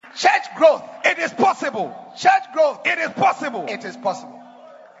growth. It is possible. Church growth. It is possible. It is possible.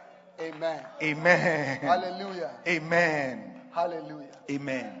 Amen. Amen. Hallelujah. Amen. Hallelujah.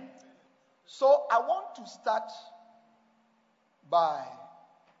 Amen. So I want to start by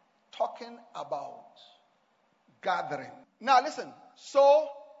talking about gathering. Now listen. So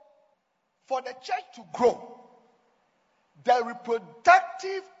for the church to grow, the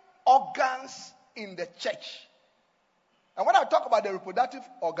reproductive organs in the church. And when I talk about the reproductive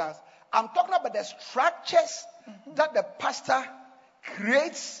organs, I'm talking about the structures that the pastor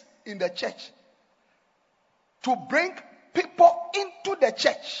creates in the church to bring people into the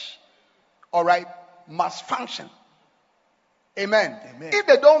church. All right, must function. Amen. Amen. If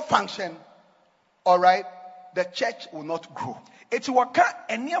they don't function, all right, the church will not grow. Eti waka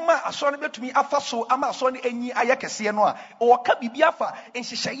eniema asɔre betumi afa so ama asɔre enyi ayɛ kɛseɛ no a waka bibi afa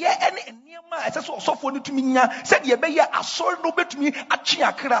nhyehyɛeɛ ɛne eniema a ɛsɛ sɛ ɔsɔfo no tumi nya sɛdeɛ ɛbɛyɛ asɔre no betumi atwe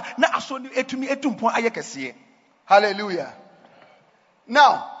akra na asɔre no etumi etumpɔn ayɛ kɛseɛ. Hallelujah.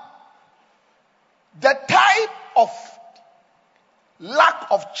 Now, the type of lack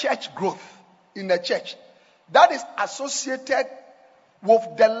of church growth in the church that is associated with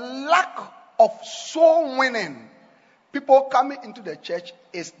the lack of soul winning, people coming into the church,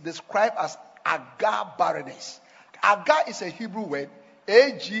 is described as agar barrenness. Agar is a Hebrew word,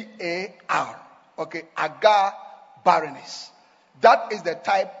 A-G-A-R. Okay, agar barrenness. That is the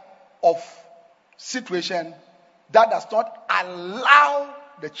type of situation that does not allow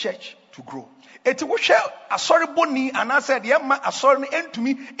the church to grow. Eti wohwɛ asɔre boni anasɛ deɛ ma asɔre no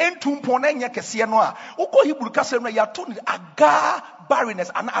entumpɔn na nyɛ kɛseɛ no a wokɔ Hebrew kasa no yɛato no agar barrenness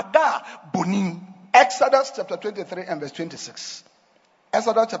ana agar boni. Exodus chapter 23 and verse 26.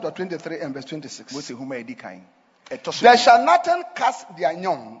 Exodus chapter 23 and verse 26. Mose huma edi kan. There shall nothing cast their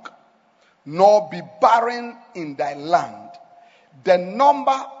young, nor be barren in thy land. The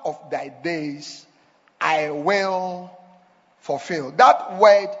number of thy days I will fulfill. That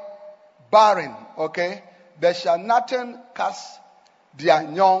word barren, okay? There shall nothing cast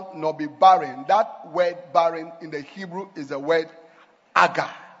their young, nor be barren. That word barren in the Hebrew is the word agar.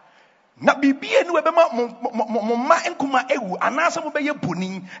 Na bibie no ebema mo ma nkuma ewu anasa mo beye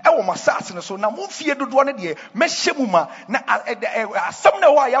boni e wo masase no so na mo fie dodo no de mehye mu ma na asem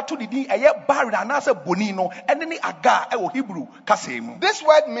na wa ya to didin eye barren anasa boni no ene ni agar e wo Hebrew kasa mu. This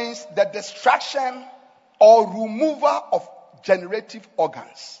word means the destruction or removal of generative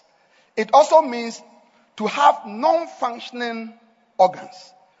organs. It also means to have non-functioning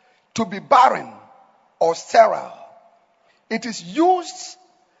organs, to be barren or sterile. It is used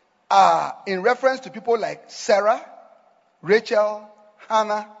in reference to people like Sarah, Rachel,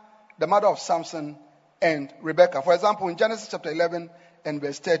 Hannah, the mother of Samson, and Rebecca. For example, in Genesis chapter 11 and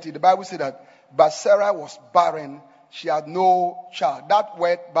verse 30, the Bible said that, but Sarah was barren, she had no child. That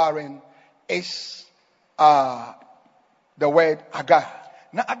word barren is the word agar.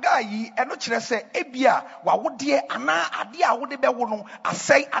 Na agar yi eno kyerɛ sɛ ebia wawode ana ade a wode bɛwo no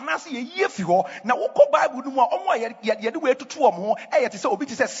asɛe anase yeyie fi hɔ na wokɔ Bible no mu a ɔmo a yɛde we tutu ɔmo ho ɛyɛ te sɛ obi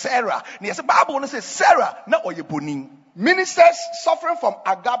te sɛ Sarah na yɛsɛ Bible no sɛ Sarah na ɔyɛ boni. Ministers suffering from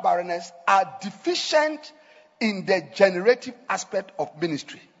agar barrenness are deficient in the generative aspect of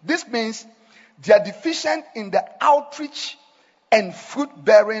ministry. This means they are deficient in the outreach and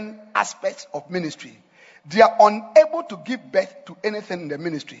fruit-bearing aspects of ministry. They are unable to give birth to anything in the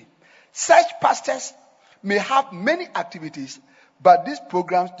ministry. Such pastors may have many activities, but these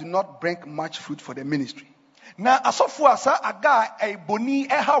programs do not bring much fruit for the ministry. Na asɔfo asa aga boni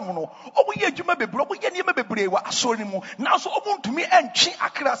ɛha mu no ɔmo yɛ adwuma bebree ɔmo yɛ nneɛma bebree wɔ asɔre mu nanso ɔmo ntumi ɛntwe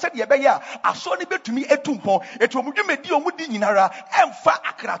akra sɛdeɛ ɛbɛyɛ a asɔre no betumi etu mpɔn etu ɔmo dwumadi ɔmo di nyinara ɛmfa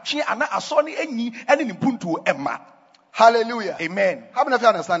akratwe ana asɔre no enyi ɛne ne mpuntuo ɛma. Hallelujah. Amen. How many of you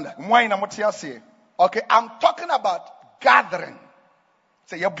understand that? Mwan na mote ase. Okay, I'm talking about gathering.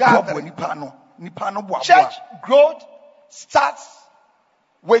 Say you gather nipa no boa. Church growth starts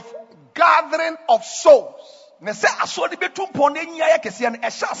with gathering of souls. Na say asɔre betu mpɔn na enyi ayɛ kɛseɛ no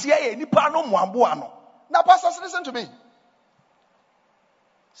ɛhyɛ aseɛ yɛ nipa no mmoaboa no. Now, pastors, listen to me.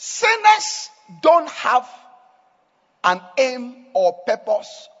 Sinners don't have an aim or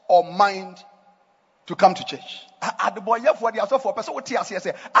purpose or mind to come to church. Adeboyefo de asɔfo pɛ sɛ wote aseɛ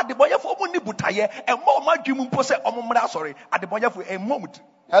sɛ adeboyefo ɔmo ni butayɛ ɛmɔ ɔmo adwemu mpo sɛ ɔmo mmra asɔre adeboyefo ɛmɔ mu.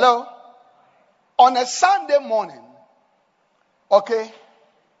 Hello? On a Sunday morning, okay,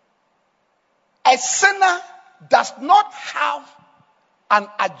 a sinner does not have an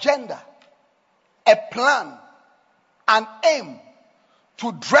agenda, a plan, an aim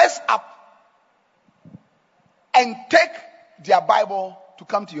to dress up and take their Bible to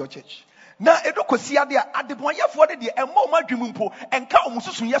come to your church. na edo kosia de adebonyefo de emma ma dwemu mpo enka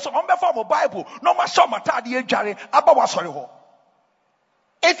omususun ye so ombefa mo Bible no ma sha matade adware aba wasori ho.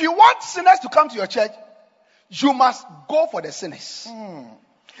 If you want sinners to come to your church, you must go for the sinners.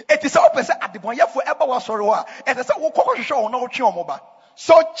 It is all person adebonyefo eba wasori ho a it is wo kokoshwe ho na wo twe omoba.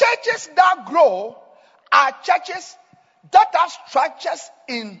 So churches that grow are churches that have structures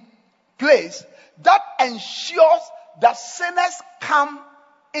in place that ensures that sinners come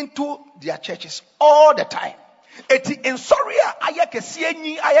into their churches all the time. Eti ensori a ayekese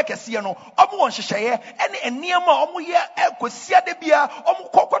nyi ayekese no omo won hyehyeye ene eniema omo ye ekosia de bia omo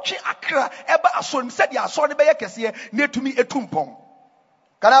kokotwe akra eba asori se de asori be yekese na etumi etumpon.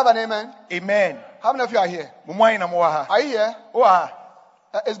 Can I have an amen? Amen. How many of you are here? Mumwan na mo wa ha. Are you here? Wa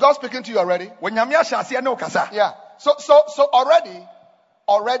Is God speaking to you already? wonyame ahyase ne okasa. Yeah. So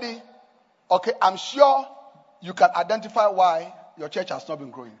already, okay, I'm sure you can identify why your church has not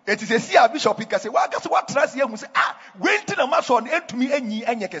been growing. It is a see bishop kase wa kase wa trust ye mu say wenti na maso no etumi enyi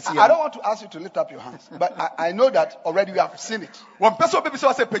enye kase. I don't want to ask you to lift up your hands, but I know that already you have seen it. One person be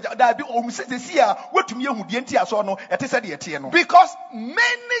so say page da bi o mu say see a wetumi ehu de enti aso no ete se de ete no. Because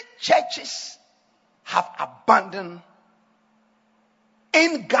many churches have abandoned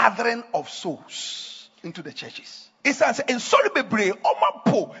in gathering of souls into the churches. It's an in sorry bebre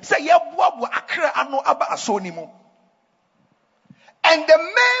omapo say ye boabo akra ano aba aso ni mu. And the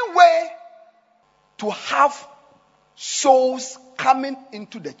main way to have souls coming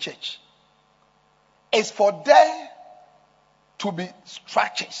into the church is for there to be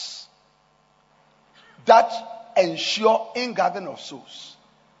structures that ensure ingathering of souls.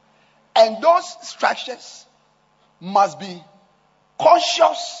 And those structures must be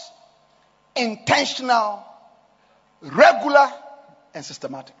conscious, intentional, regular, and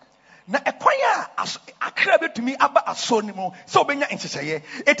systematic. Na ekwanya akra betumi aba aso ni mu se obenya enhyehye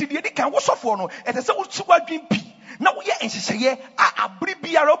eti de kan wosofo no ete se wotuwa dwen pi na wo ye enhyehye abri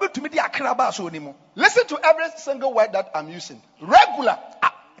biara obetumi de akra ba aso ni mu. Listen to every single word that I'm using. Regular.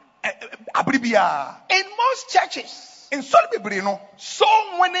 Abri biara. In most churches, In sorry bebre no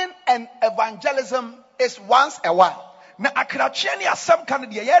soul winning and evangelism is once a while. na akrachie ne asem kan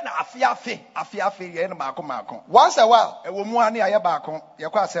de ye na afiafe ye na maako. Once a while. E wo mu ani aye baako ye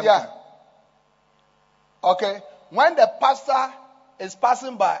kwa asem. Yeah. Okay. When the pastor is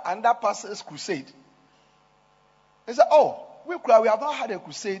passing by another pastor's crusade, he said, "Oh, we have not had a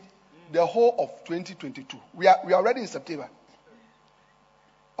crusade the whole of 2022. We are already in September.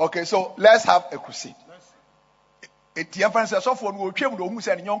 Okay, so let's have a crusade." Etiam Francis so for no twem do hu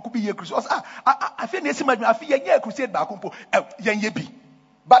se ne yonko bi ye crusade. Afi na esima dwuma afi ye nya crusade baako mpo yen ye bi.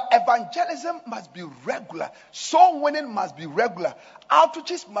 But evangelism must be regular. Soul winning must be regular.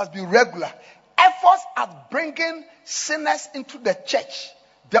 Outreaches must be regular. Efforts at bringing sinners into the church,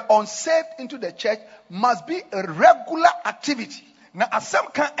 the unsaved into the church, must be a regular activity. Na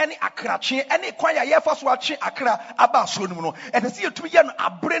asem kan any akrache any kwan ya yefa so ache akra aba aso ni mu no e se yetumi ye no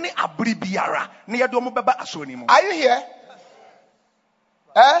abre ne abri biara na ye do mo beba aso ni mu. Are you here?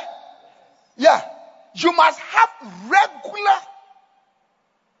 Yeah. You must have regular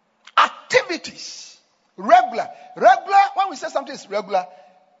activities. Regular. When we say something is regular,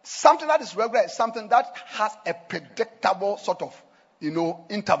 something that is regular is something that has a predictable sort of,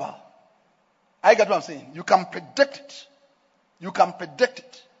 interval. I get what I'm saying. You can predict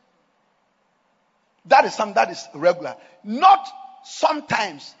it. That is something that is regular. Not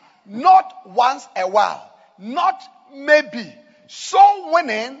sometimes, not once a while, not maybe. Soul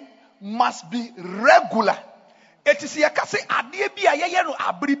winning must be regular. It is yakase ade bia ye no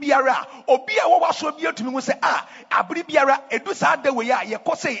abri biara obi a wo waso bia tumi hu se abri biara edu sa de we ya ye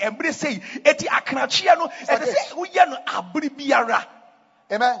kose embre sei eti akrachia no e se wo ye no abri biara.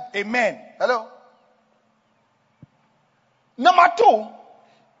 Amen. Hello. Number 2,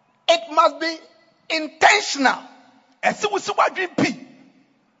 it must be intentional.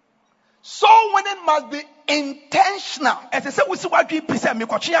 Soul winning must be intentional. Something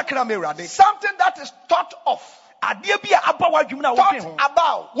that is thought of, thought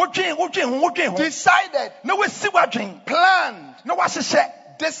about, decided, planned,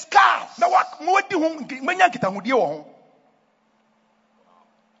 discussed.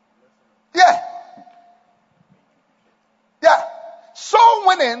 Yeah. Soul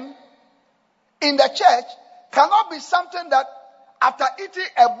winning in the church cannot be something that after eating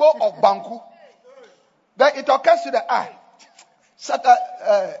a bowl of banku, then it occurs to the eye.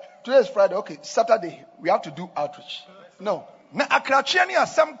 Today is Friday. Okay, Saturday we have to do outreach. No. Na akrachia ni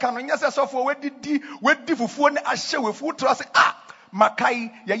asem kan nya se sofo wedi fufuo ne ahye wefu tro se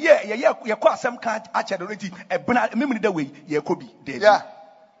makai ye ko asem kan ache do nti ebna memni da we ye ko bi. Yeah.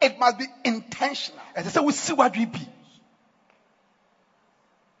 it must be intentional.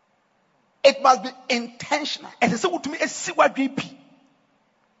 It must be intentional.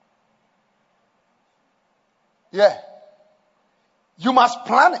 Yeah. You must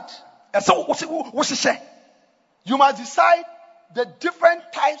plan it. You must decide the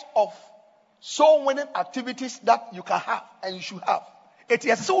different types of soul winning activities that you can have and you should have.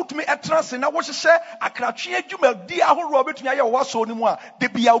 Beginning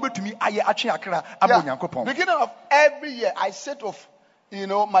of every year, I set off,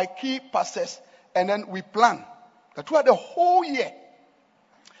 my key pastors, and then we plan that throughout the whole year,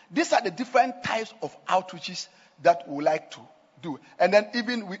 these are the different types of outreaches that we like to do. And then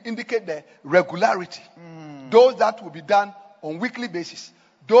even we indicate the regularity. Those that will be done on weekly basis.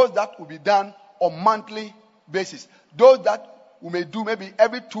 Those that will be done on monthly basis. Those that we may do maybe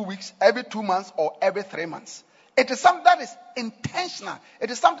every 2 weeks, every 2 months, or every 3 months. It is something that is intentional.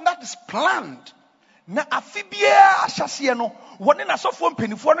 It is something that is planned. Na afibia ahyase no woni na sofo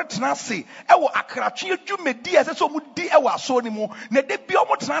mpanifo no tena se ewo akratwe adwumedi ese so mudi ewo aso ni mu na de bia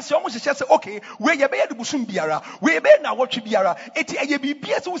omo tena se omo hyehye se okay we ye be ye de busum biara we be na wotwe biara eti eye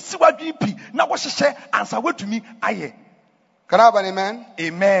bibia se wosi wadwen pi na wo hyehye ansa watumi aye. Can I have an amen?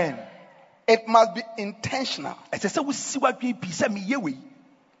 Amen. It must be intentional. Ese se wosi wadwen pi se me ye we.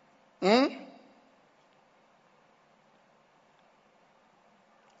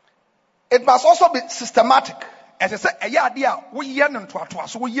 It must also be systematic. It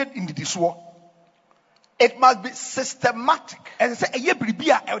must be systematic. Soul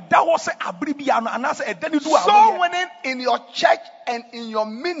winning in your church and in your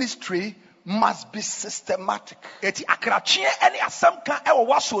ministry must be systematic.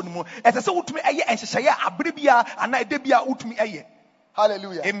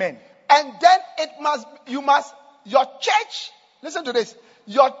 Hallelujah. Amen. And then your church, listen to this,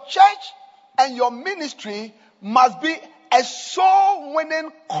 your church and your ministry must be a soul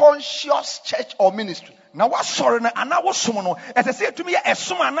winning conscious church or ministry. Now what sorry na ana wo som no ese se tumi e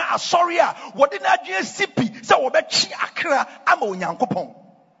som ana asori a wode na adwen sipi se wo be chi akra ama onyankopon.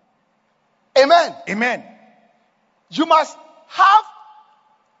 Amen. Amen. You must have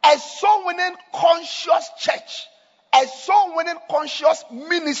a soul winning conscious church. A soul winning conscious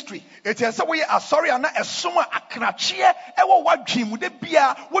ministry. It is we are sorry and a summa akrachie e wo wadwin mu de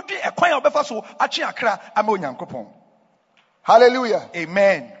bia wodwi ekwan obefa so achi akra ama onyankopon. Hallelujah.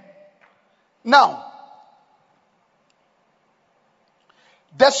 Amen. Now,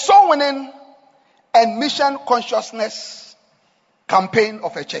 the soul winning and mission consciousness campaign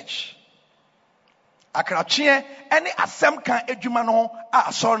of a church. Akrachie any asem kan adwuma no a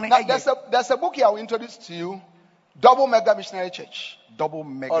asori na there's a book here I will introduce to you. Double Mega Missionary Church. Double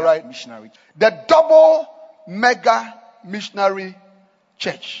Mega Missionary. The Double Mega Missionary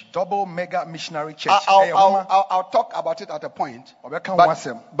Church. Double Mega Missionary Church. I'll talk about it at a point.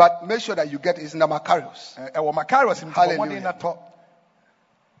 But make sure that you get it. It's in the Macarius. Hallelujah.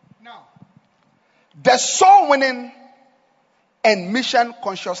 Now, the soul winning and mission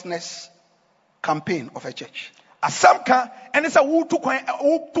consciousness campaign of a church. Asamka and it's a woo to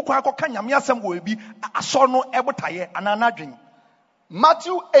kanyamia asam will be a sono ebotaye and anadring.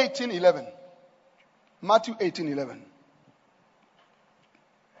 Matthew 18:11. Matthew 18:11.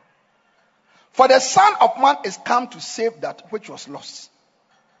 For the Son of Man is come to save that which was lost.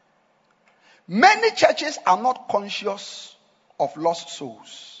 Many churches are not conscious of lost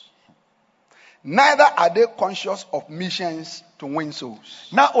souls. Neither are they conscious of missions to win souls.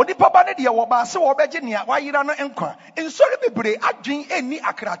 Now, odipa ba ne de wo ba se wo beje ne wayira no enkwa. Ensori bebre adwen eni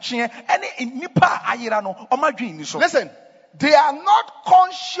akrachie ene nipa ayira no omadwen ni so. Listen, they are not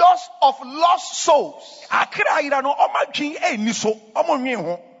conscious of lost souls. Akra ayira no omadwen eni so omonwen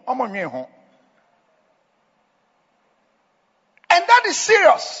ho. And that is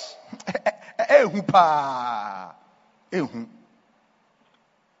serious. Ehu pa. Ehu.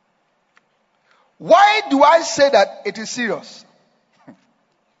 Why do I say that it is serious?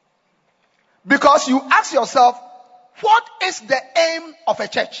 Because you ask yourself, what is the aim of a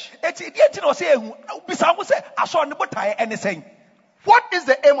church? What is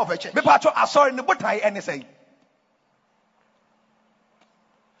the aim of a church? The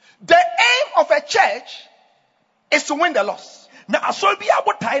aim of a church is to win the lost. Now, is that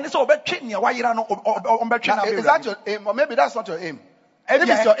your aim? Or maybe that's not your aim. If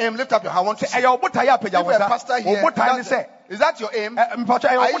it's your aim, lift up your hand. I want to see. If you're a pastor here, is that your aim? Are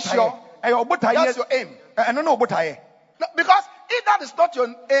you sure? That's your aim. No, because if that is not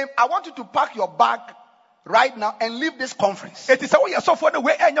your aim, I want you to pack your bag right now and leave this conference. Because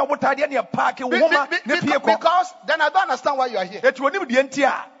then I don't understand why you are here.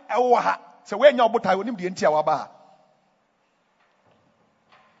 ewo se we nya obotai onim de ntia waba.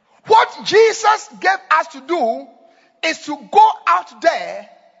 What Jesus gave us to do is to go out there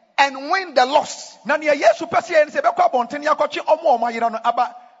and win the lost. Na ne Yesu pese yen se be kwa bonten yakoche omo omayira no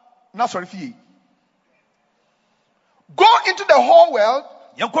aba na sori fie. Go into the whole world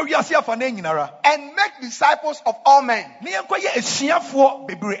Yenko wiase afa na nyinara and make disciples of all men. ne yenko ye asuafo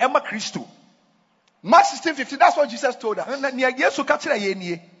bebre ema Kristo. Mark 16:50, that's what Jesus told us. Na ne Yesu ka kire ye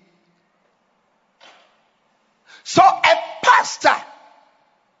nie. So a pastor,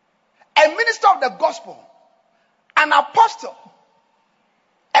 a minister of the gospel, an apostle,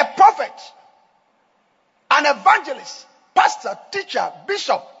 a prophet, an evangelist, pastor, teacher,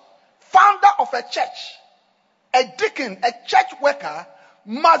 bishop, founder of a church, a deacon, a church worker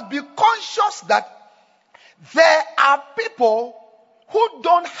must be conscious that there are people who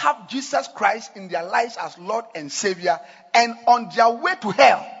don't have Jesus Christ in their lives as Lord and Savior and on their way to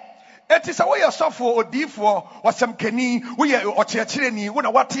hell. It is a way of suffer odifo wasamkani we ochiachireni we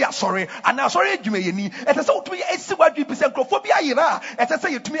na wate asore ana asore adwumayeni ete se wotumi esi wadwi pese nkrofobia yira ete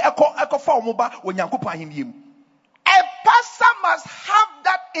se yetumi ekofa omoba onyankopon aheniem. A pastor must have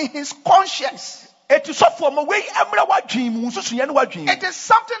that in his conscience. It is something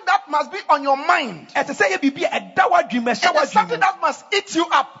that must be on your mind. It is something that must eat you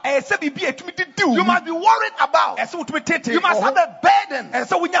up. You must be worried about. You must have a burden, a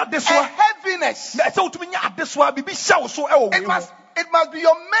heaviness. It must be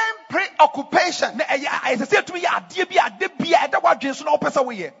your main preoccupation.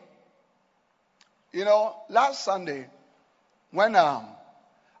 You know, last Sunday, when I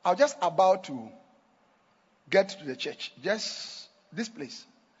was just about to get to the church, just this place.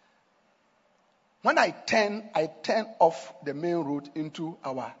 When I turned off the main road into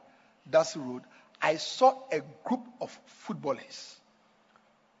our Darcy Road, I saw a group of footballers.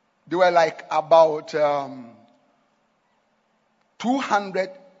 They were like about 200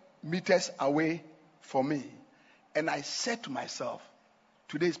 meters away from me. And I said to myself,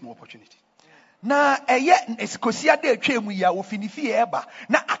 today is my opportunity. Na esikosia de atwemu ya ofinifi eba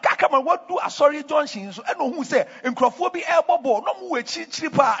na akaka ma wadu asori junction so eno hu se nkrofo bi ebobo no mu wechichiri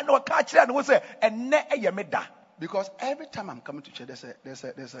pa na waka kire na wo se enne eyemeda. Because every time I'm coming to church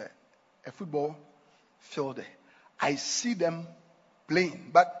there's a football field there. I see them playing,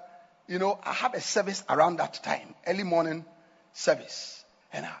 but you know, I have a service around that time, early morning service,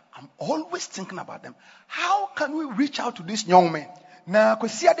 and I'm always thinking about them. How can we reach out to these young men? Na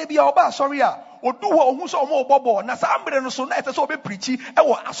kosia de bia oba asori a odu ho ohun so omo obobo na sa ambre no so na ete so obe preachi e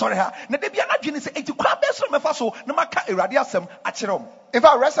wo asori ha na de bia na dwene se enti kwa be so mefa so na maka erade asem a kire. In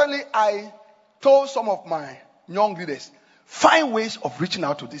fact, recently I told some of my young leaders, find ways of reaching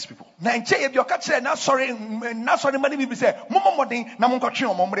out to these people. Na nche e bia ka kire na sorry mani bi se momodin na monkotwe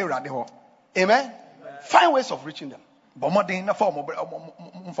omo mre erade ho. Amen. Find ways of reaching them. Bomodin na fa omo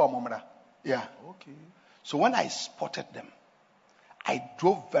mra. Yeah. Okay. So when I spotted them, I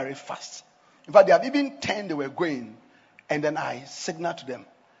drove very fast. In fact, they have even turned, they were going. And then I signaled to them.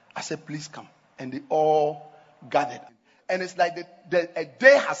 I said, please come. And they all gathered. And it's like a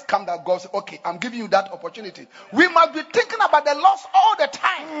day has come that God said, okay, I'm giving you that opportunity. We must be thinking about the lost all the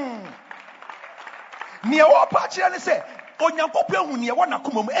time. Onyankopon hu ne wona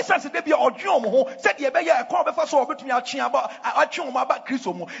komam essence de bia odwon mo ho se de be ya ekon be fa so obetumi atwe aba atwe mo aba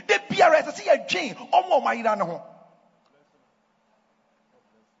Kristo mu de bia rese se ya dwen omo mayira ne ho.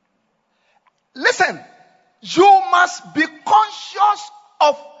 Listen, you must be conscious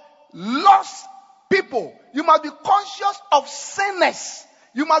of lost people. You must be conscious of sinners.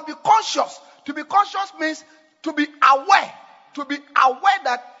 You must be conscious. To be conscious means to be aware. To be aware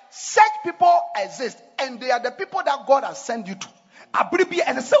that such people exist and they are the people that God has sent you to. Abribi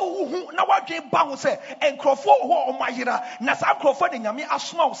ese wo hu na wadwen ba ho se enkrofo ho omayira na sa enkrofo de nyame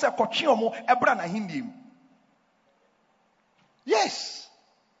asoma wo se kotwe omo ebra na hindim. Yes.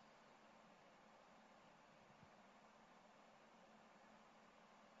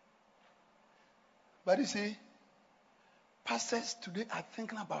 But you see, pastors today are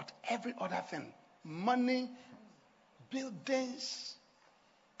thinking about every other thing. Money, buildings,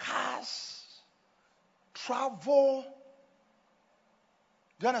 cars, travel.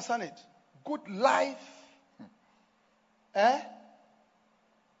 Do you understand it? Good life.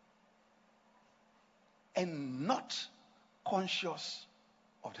 And not conscious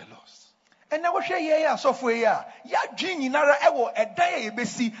of the lost. And now share ye asofo ya dwen nyinara ewo edan ye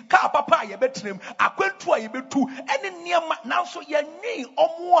besi ka papa ye betrem akwantu a ye betu ene niam nanso ye nwen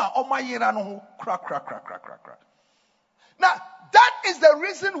omo a omayira no ho kra. Now that is the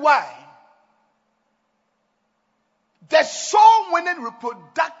reason why The soul-winning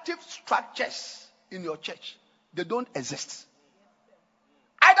reproductive structures in your church, they don't exist.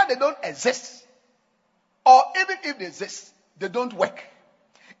 Either they don't exist, or even if they exist, they don't work.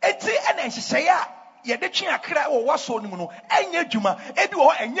 That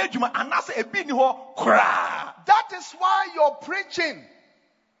is why your preaching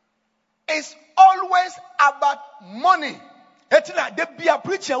is always about money.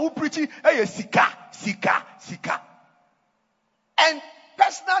 And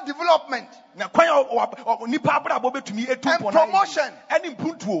personal development. And promotion.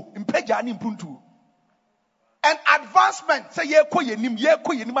 And advancement. Yeah.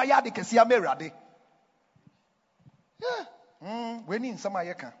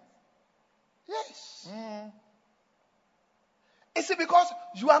 Yes. You see, because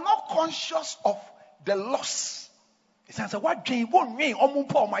you are not conscious of the loss.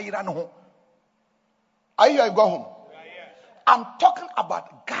 Are you here? Go home. I'm talking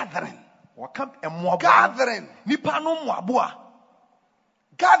about gathering. Gathering.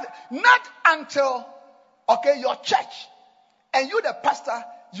 Not until, your church and you, the pastor,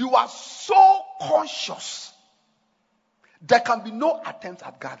 you are so conscious. There can be no attempt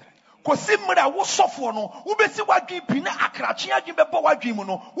at gathering.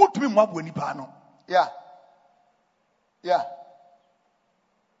 Yeah. Yeah.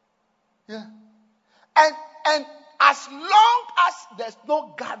 Yeah. And as long as there's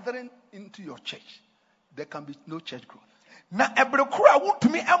no gathering into your church, there can be no church growth. Now,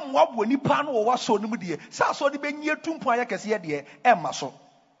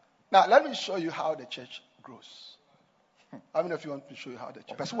 let me show you how the church grows. How many of you want to show you how the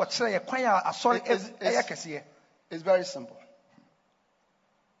church grows? It's very simple.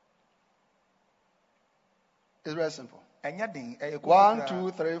 It's very simple. 1,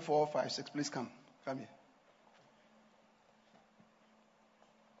 2, 3, 4, 5, 6. Please come. Come here.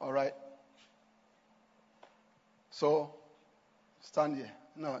 All right. So, stand here.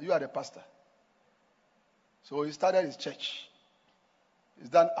 No, you are the pastor. So he started his church. He's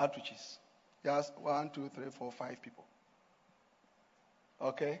done outreaches. He has 1, 2, 3, 4, 5 people.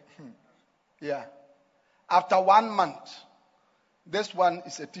 Okay? Yeah. After 1 month, this one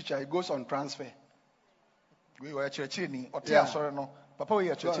is a teacher. He goes on transfer. Yeah.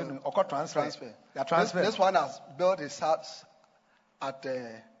 Transfer. This one has built his house at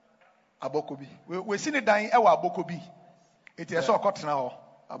Abokobi. We seen it dying Abokobi. It is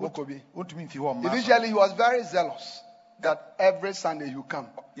Abokobi. Initially, he was very zealous that every Sunday you come.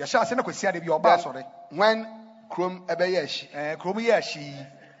 When Chrome Ebeyeshi,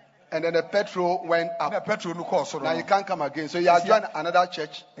 and then the petrol went up. Now you can't come again. So he has joined another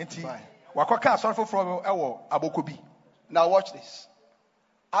church. Now watch this.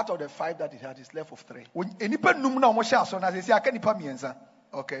 Out of the 5 that he had, he's left with 3.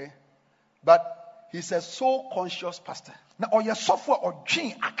 Okay. But he's a soul conscious pastor.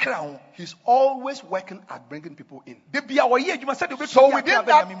 He's always working at bringing people in. So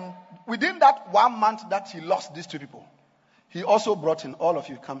within that 1 month that he lost these 2 people, he also brought in all of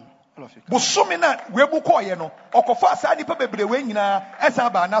you. Come. All of you.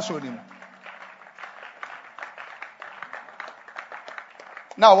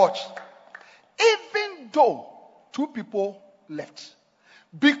 Now watch. Even though 2 people left,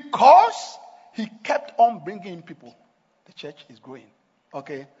 because he kept on bringing in people, the church is growing.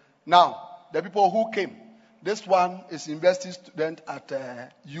 Okay. Now, the people who came, this one is university student at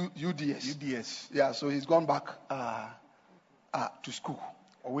UDS. Yeah, so he's gone back to school.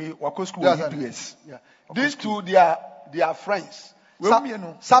 UDS. Yeah. These 2, they are friends.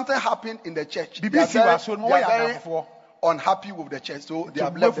 Something happened in the church. They are very unhappy with the church, so they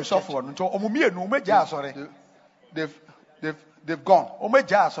have left the church. They've gone. I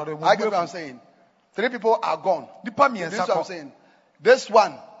get what I'm saying. 3 people are gone. This is what I'm saying. This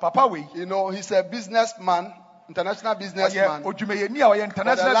one, he's a businessman, international businessman. For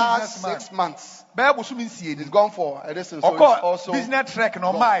the last 6 months, he's gone for a distance. So it's also business track. Do you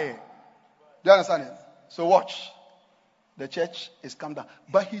understand it? So watch. The church is come down,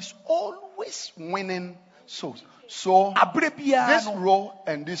 but he's always winning souls. So this row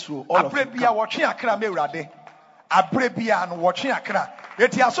and this row, all of you come.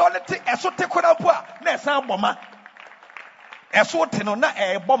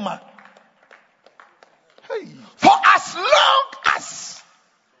 For as long as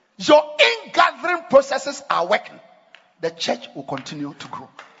your in-gathering processes are working, the church will continue to grow.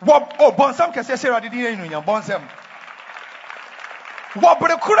 Yeah.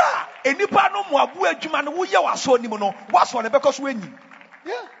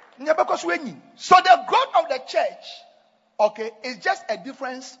 So the growth of the church Okay, it's just a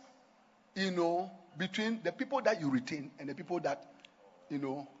difference, between the people that you retain and the people that,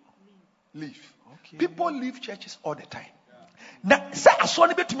 leave. Okay. People leave churches all the time. Na sa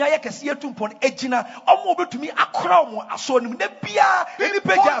asoni betumi ayekese yetumpon ejina omo betumi akora omo asoni mu na bia eni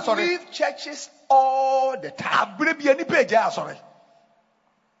peja People asori leave churches all the time. abre bia eni peja asori.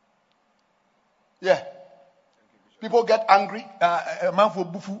 Yeah. People get angry. Manfo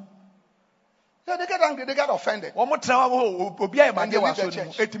bufu Yeah, they get angry, they get offended. omo tra wo obi aye mage And they wa leave the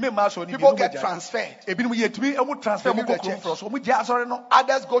asoni church. etumi ma asoni People get transferred. ebinum yetumi omo transfer They mo leave the kokoro church. fro so omo je asori no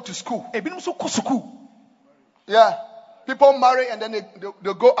Others go to school. ebinum so ko school Yeah. People marry and then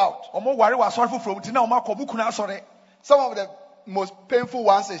they go out. omo ware wa asori foforo muti na omo akomu kuna asori. Some of the most painful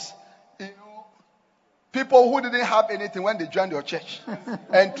ones is, people who didn't have anything when they joined your church.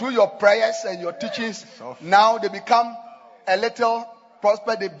 And through your prayers and your teachings, now they become a little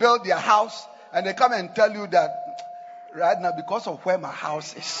prosper. They build their house and they come and tell you that right now, because of where my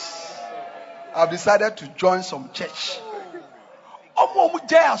house is, I've decided to join some church. Omo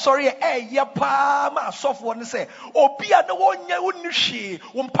je asori ye pa ma asofo ne se obi a na wonya wonhwe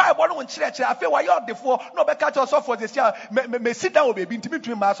wo mpa ebo no nkyerechire afi wa ye odefo na obeka che asofo ze sia me sit down obebi ntimi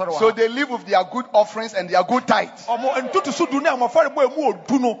tumi ma asori wa. So they live with their good offerings and their good tithes. Omo ntutu su du na amofare bo emu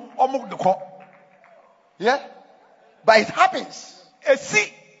odu no omo de ko. Yeah? But it happens.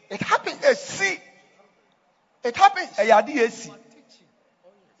 Esi It happens. It happens. eyade esi.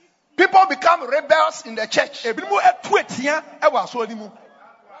 People become rebels in the church Ebimu etu etia e wa asori mu.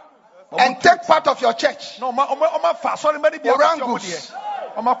 and take part of your church. No oma fa asori mani bia Orangus. kote omo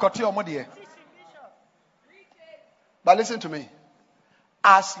de. Oma kote omo de. But listen to me.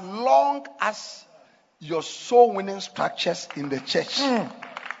 As long as your soul winning structures in the church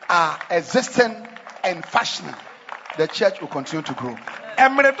are existing and functioning, the church will continue to grow.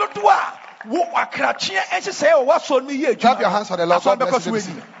 Emre dodo a wo akrachie ensese o wa so mi ye Clap your hands for the Lord. God bless you.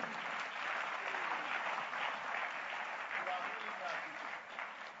 because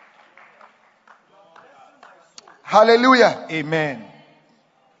Hallelujah. Amen.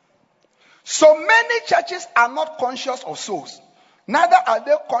 So many churches are not conscious of souls. Neither are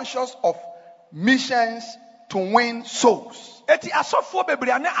they conscious of missions to win souls. Eti asofo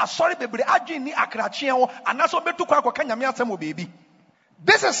bebre ane asori bebre adwen ni akrachie ho anaso betu kwa kwa nyame asem obebi.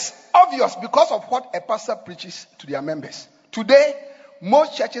 This is obvious because of what a pastor preaches to their members. Today,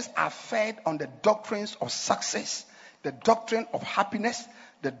 most churches are fed on the doctrines of success, the doctrine of happiness,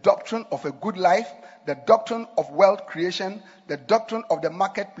 the doctrine of a good life, the doctrine of wealth creation, the doctrine of the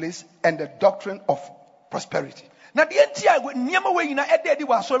marketplace, and the doctrine of prosperity. Na de entia niam we nyina ededi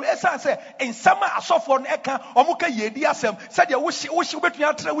wa asori esan se ensama asofo no eka omuka yedi asem se de wo betumi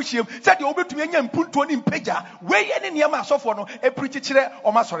atra wo hiem se de wo betumi anya mpuntuo ni mpagya we ye ne niam asofo no eprichichire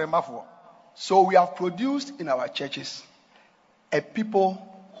omasore mafo. So we have produced in our churches a people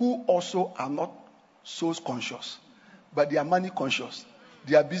who also are not souls conscious, but they are money conscious,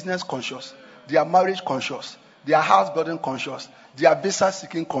 they are business conscious, they are marriage conscious, they are house building conscious, they are visa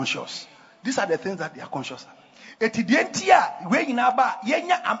seeking conscious. These are the things that they are conscious of. Eti de entia we nyina ba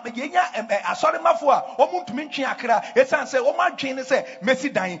yenya asori mafo a omuntumi ntwe akra esan se o madwen ne se mesi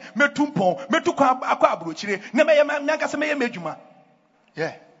dan metumpon metukwa akwa abrochire na meye nankase meye medwuma.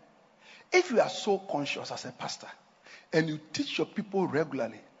 Yeah. If you are so conscious as a pastor and you teach your people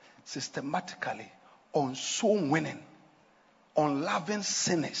regularly, systematically on soul winning, on loving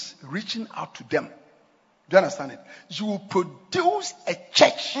sinners, reaching out to them, do you understand it? You will produce a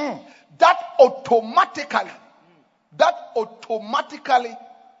church that automatically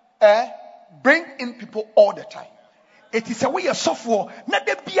bring in people all the time. Eti se we yesofo na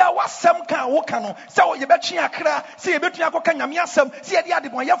de bia wasem kan wo kan no se wo yebetwe akra se yebetwe akoka nyame asem se ye de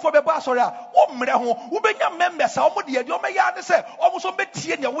adebon yefo beba asori a wo mre ho wo benya members a wo de ye de o meya ne se o so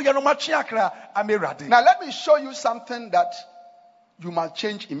betie ne wo ye no matwe akra amerade. Now let me show you something that you must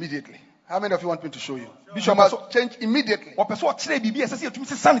change immediately. How many of you want me to show you? You must change immediately. O person o kire bibi ese se yetumi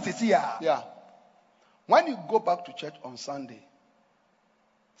se sanity se ya. Yeah. When you go back to church on Sunday,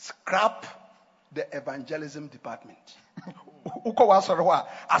 scrap the evangelism department. Uko wasoro ho a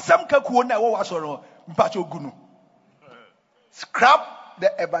asem ka kuo na wo wasoro mpacho gunu. Scrap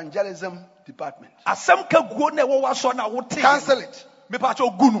the evangelism department. Asem ka kuo na wo wasoro na wo te. Cancel it. Me pacho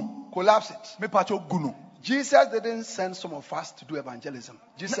gunu. Collapse it. Me pacho gunu. Jesus didn't send some of us to do evangelism.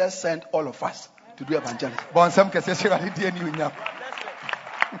 Jesus sent all of us to do evangelism. Bon sam kese se wadi die ni unya.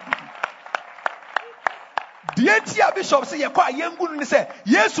 Dientia bishop say yekwa yengunu ni say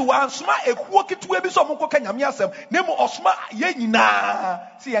Yesu wansoma ekuo ketuwa bi so monko ka nyame asem nemu osoma ye nyina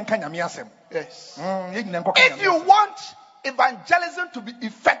si yenka nyame asem. Yes. Ye nyina nko. If you want evangelism to be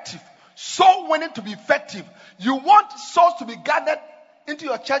effective, soul winning to be effective, you want souls to be gathered into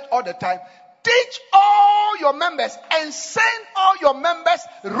your church all the time, teach all your members and send all your members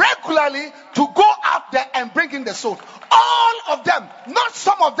regularly to go out there and bring in the souls. All of them, not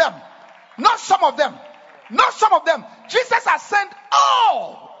some of them. Not some of them. Not some of them. Jesus has sent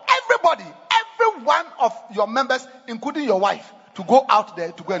all, everybody, every one of your members, including your wife, to go out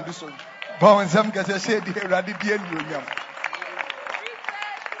there to go and do so.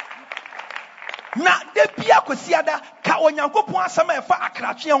 Na de bia kwesiada ka onyankopon asem e fa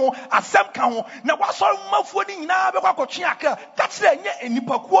akrachie ho asem ka ho na wasoro mafuo ni nyina be kwakotwe akra ka kire enye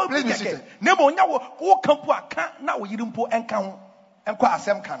enipakuo bi keke na mo nya wo kampu aka na wo yirimpo enka ho enko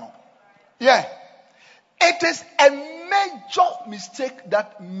asem ka no. Yeah. It is a major mistake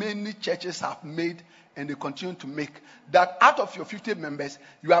that many churches have made and they continue to make, that out of your 50 members,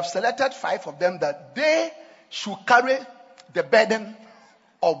 you have selected 5 of them that they should carry the burden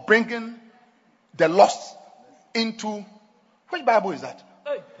of bringing the lost into. Which Bible is that?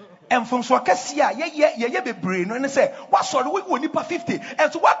 And from Swakasia, ye bebre, no, and say, what sort of we nipa 50,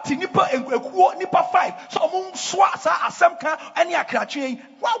 and so what nipa and nipa 5, so among swats are some kind, any akrachi,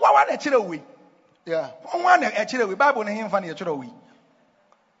 what actually we. Yeah. One actually we Bible and him funny actually.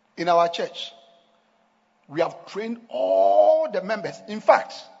 In our church, we have trained all the members. In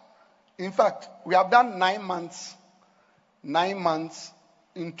fact, we have done 9 months. 9 months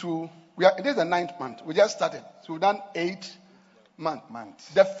into. It is the 9th month. We just started. So we've done 8 months.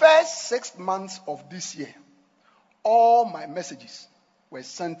 The first 6 months of this year, all my messages were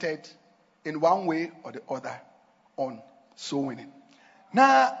centered in one way or the other on soul winning.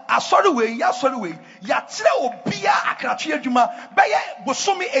 Na asori we ya tire obia akrachie adwuma beye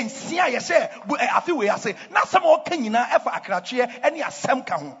bosomi ensia ye se afi we ase na asem o ka nyina efa akrachie ene asem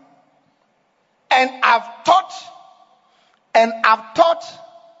ka ho. And I've taught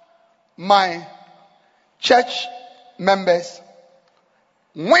my church members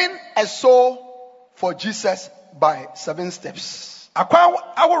win a soul for Jesus by 7 steps.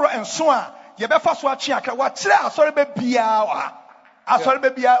 Akwa aworo enso a ye befa so achi akra wa tire asori be bia wa asori be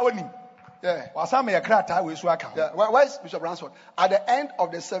bia oni. Yeah. Wasama ye krata we so aka. Yeah. Where is Bishop Ransford? At the end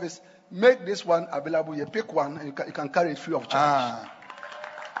of the service, make this one available. You pick one and you can carry it free of charge.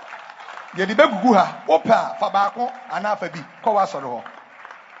 Ye di begugu ha opa fa ba ko ana fa bi ko wa soro ho.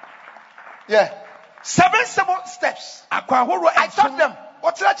 Yeah. 7 steps. I taught them.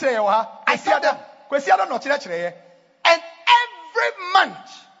 I taught them. And every month,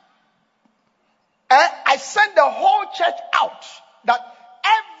 I send the whole church out that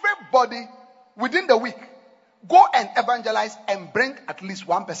everybody within the week go and evangelize and bring at least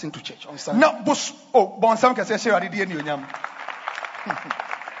one person to church on Sunday. No, Bonsam can say, I didn't know.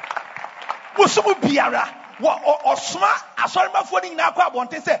 Busubu Biara. Osma asorima fo ni nyina kwa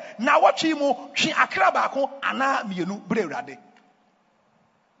bonte se na wotwe mu twe akra ba ko ana mienu brewrade.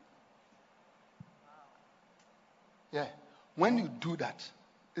 Yeah. When you do that,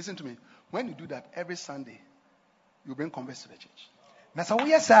 listen to me. When you do that every Sunday, you bring converts to the church. Na sa wo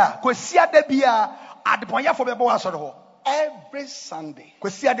yesa kwasia da bia adeponya fo bebo asoro ho. Every Sunday.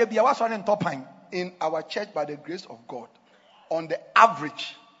 Kwasia da bia wasoro ne ntopan in our church by the grace of God, on the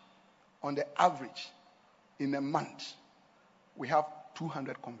average in a month, we have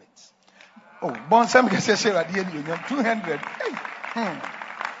 200 converts. Oh, Bonsam can say, 200.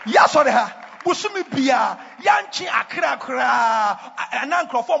 Yeah, sorry, Busumi Bia, Yanchi Akra, and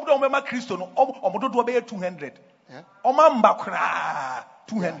Uncle from Doma Christo, or Modo Bay 200. Omamba Kra,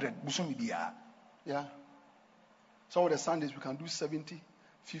 200, Busumi Bia. Yeah. Some of the Sundays we can do 70,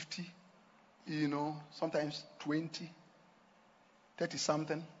 50, sometimes 20, 30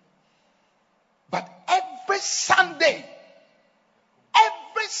 something. But every Sunday,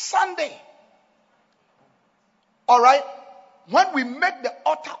 all right, when we make the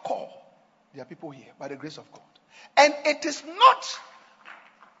altar call, there are people here by the grace of God. And it is not,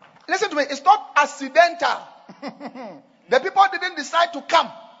 listen to me, it's not accidental. The people didn't decide to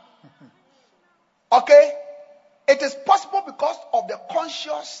come. Okay? It is possible because of the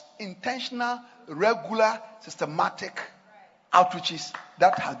conscious, intentional, regular, systematic outreaches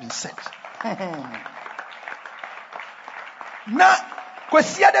that have been set. Na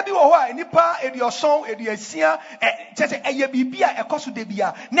kwasia da bi wo ho a nipa edioson ediasia chese eye bibia ekoso de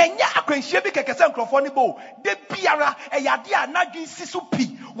bia na nya akwanhia bi kekese nkrofo ne bo de biara eyade a nadwen siso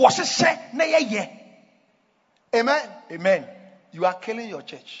pi wo hyehyɛ na yeye. Amen. You are killing your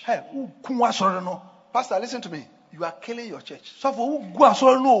church. Hey, ku asoro no. Pastor, listen to me. You are killing your church. So for gu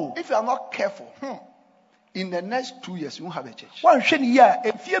asoro no. If you are not careful, in the next 2 years you won't have a church.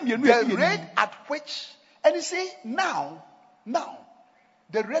 The rate at which, and you see now,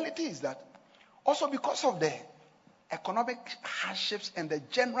 the reality is that also because of the economic hardships and the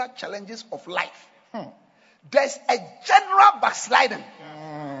general challenges of life, there's a general backsliding.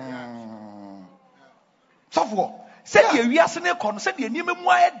 So for said the wiase ne kon said the nime mu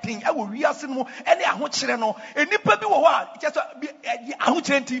ayedin e wo wiase no ene ahokyere no enipa bi wo ho a just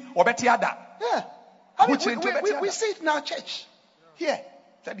ahokyere nti obeti ada. Yeah. I mean, we see it in our church here.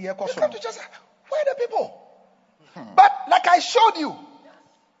 Said the You come to church, where are the people? But like I showed you,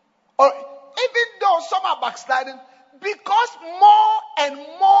 or even though some are backsliding, because more and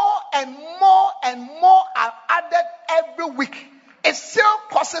more and more and more are added every week, it still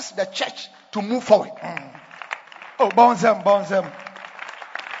causes the church to move forward. Oh, bounce them.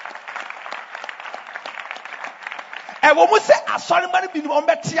 Wo mu se asori mari bi no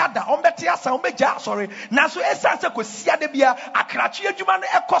ombeti asa ombeja asori na so esanse ko sia de bia akrachi adwuma no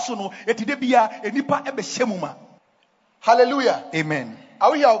ekoso no etide bia enipa ebe hyemu ma. Hallelujah. Amen.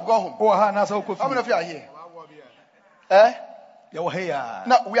 Are we here or go home? Oh ha na so ko How many of you are here? You here.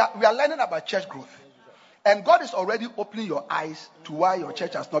 Now we are learning about church growth. And God is already opening your eyes to why your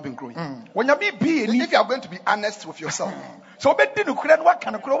church has not been growing. When you be If you are going to be honest with yourself. So how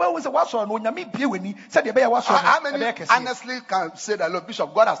many honestly can say that, look,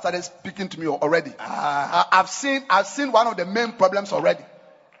 Bishop, God has started speaking to me already. I've seen one of the main problems already.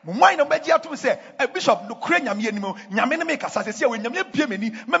 Bishop no kure nyame animo nyame ne me kasa se we nyame bie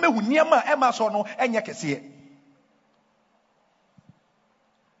mani meme hu niam a ema so no enye kese.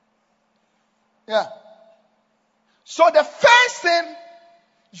 Yeah. So the first thing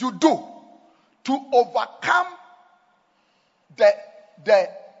you do to overcome the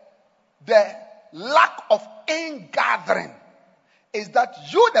lack of ingathering is that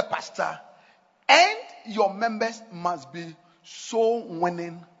you, the pastor, and your members must be soul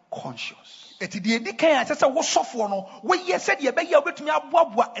winning conscious. Etidi edi kan ase se wo sofo no wo ye se de be ye obetumi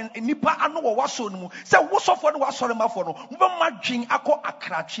aboaboa nipa ano wo waso no mu se wo sofo no wasore mafo no wo be madwen akọ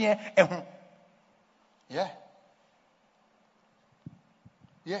akratwe eho. Yeah.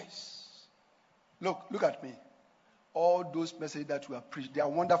 Yes. Look at me. All those messages that we have preached, they are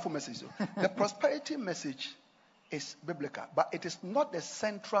wonderful messages. The prosperity message is biblical, but it is not the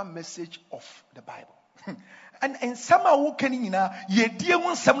central message of the Bible. And some are walking in ye dear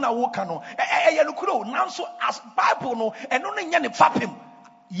one, some are walking on. Now, so as Bible no, and only yan fap him.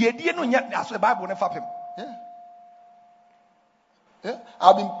 Ye dear no yet as the Bible and fap him. Yeah.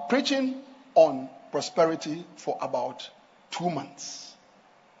 I've been preaching on prosperity for about 2 months.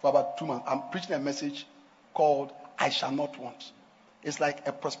 I'm preaching a message called I Shall Not Want. It's like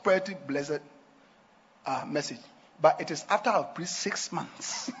a prosperity blessed message. But it is after I've preached 6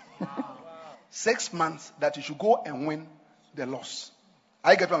 months. 6 months that you should go and win the loss.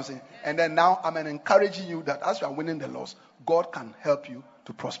 I get what I'm saying? And then now I'm encouraging you that as you are winning the loss, God can help you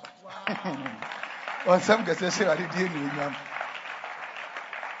to prosper.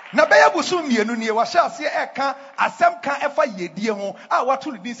 Na baya busu mienu nie wa sha ase eka asem kan efa yedie ho a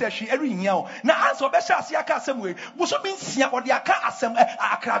watu ne din se hwe erinya ho na ansa obe sha ase aka asem we busu bi nsia ode aka asem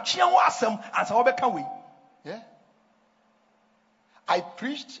akratwe ho asem ansa obe ka we. Yeah. I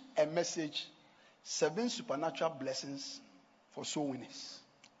preached a message, 7 supernatural blessings for soul winners.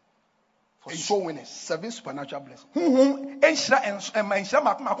 For soul winners, 7 supernatural blessings. Enhira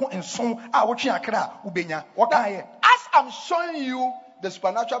makoma enson a wo twe akra ubenya wokan. As I'm showing you the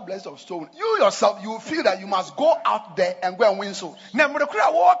supernatural blessing of soul, you yourself, you will feel that you must go out there and go and win souls.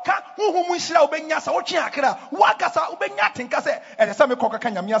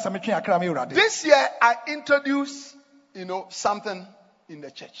 This year I introduced, something in the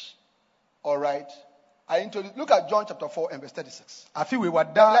church. All right. Look at John chapter 4 and verse 36.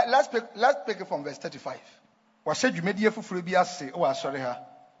 Let's pick it from verse 35.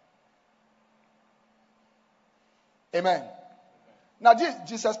 Amen. Now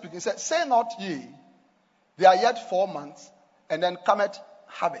Jesus speaking, said, say not ye, there are yet 4 months, and then cometh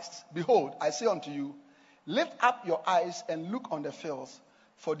harvest. Behold, I say unto you, lift up your eyes and look on the fields,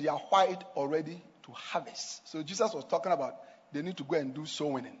 for they are white already to harvest. So Jesus was talking about they need to go and do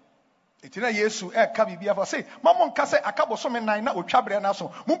soul winning. Then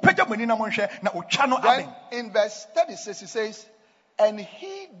in verse 36 he says, and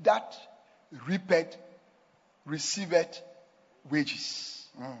he that reapeth receiveth wages.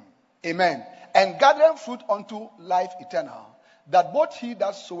 Amen. And gathering fruit unto life eternal, that both he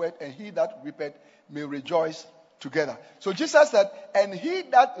that soweth and he that reapeth may rejoice together. So Jesus said, and he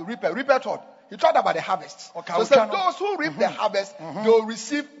that reapeth what? He talked about the harvest. Okay, so said, those who reap the harvest, they will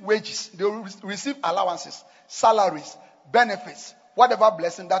receive wages, they will receive allowances, salaries, benefits, whatever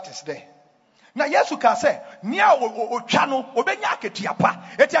blessing that is there. Na Yesu ka se nia otwa no obenya akatua pa.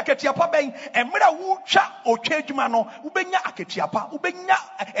 Eti akatua pa ben emra wo twa otwa adwuma no ubenya akatua pa. Ubenya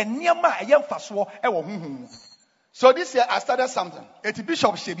enniema eye mfaso e wo honhom. So this year I started something. Eti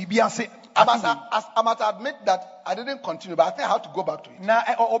bishop she bibia se. I must admit that I didn't continue, but I think I have to go back to it. Na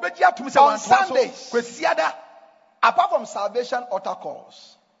obeji atum se On Sundays, kwesiada, apart from salvation altar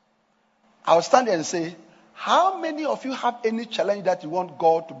calls, I will stand there and say, how many of you have any challenge that you want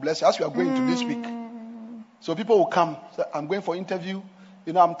God to bless you as we are going to this week? So people will come, say, I'm going for interview,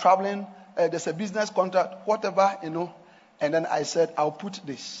 I'm traveling, there's a business contract, whatever, And then I said, I'll put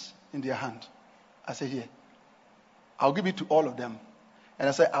this in their hand. I said, here, I'll give it to all of them. And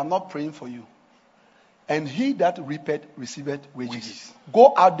I said, I'm not praying for you. And he that reapeth receiveth wages.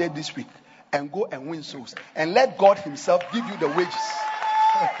 Go out there this week and go and win souls. And let God himself give you the wages.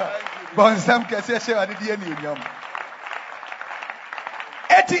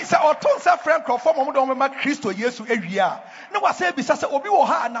 Eti se oton se friend crofo mo do ma Kristo Yesu ewia na wase bisa se obi wo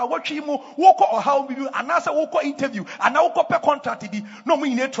ha na wotwe mu wo ko oha bi ana se wo ko interview ana wo ko pe contract bi no mo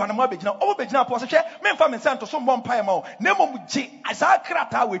nyine tu ana mo begina o begina po se hwe me mfa me sento so mbom pae ma o na mo gi asa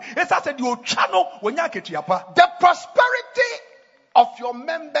krata we esa se di otwa no wonya ketua pa. The prosperity of your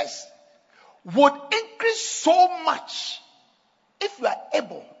members would increase so much if you are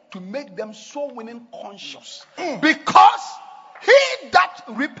able to make them soul winning conscious. Because he that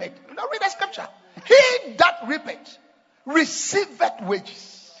reapeth, now read the scripture, he that reapeth receiveth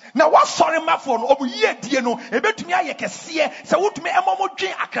wages. Now what sorry ma for no obu ye die no ebetumi aye kese se wotumi emomo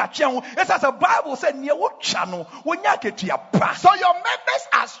dwen akrache ho esa se Bible said ne wotwa no wonya ketua pa. So your members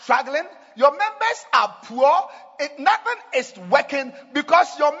are struggling, your members are poor, nothing is working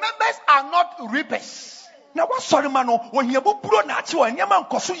because your members are not reapers. Now what sorry man no wo hia buburo na ache wo nyama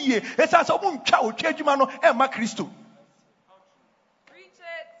nkoso yie esa se obu ntwa otwa adwuma no e ma Kristo.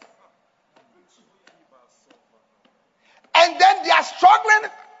 And then their struggling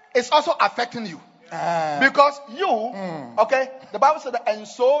is also affecting you. Because you, okay, the Bible said that, and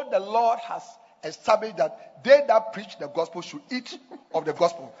so the Lord has established that they that preach the gospel should eat of the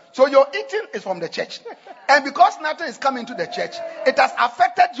gospel. So your eating is from the church. And because nothing is coming to the church, it has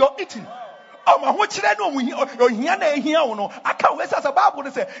affected your eating. Ma ho kire no ohia na ehia wo no aka we say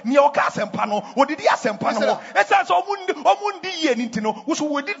Bible say ne o ka asempa no odidi asempa no e say so omundi ye ni ntino wo so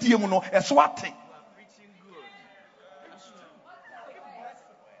wodidie mu no eso ate.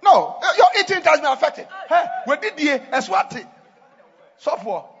 No, your eating has been affected. Hey, wodidie eso ate. So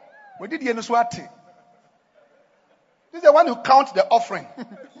for wodidie no so ate. This is the one who count the offering.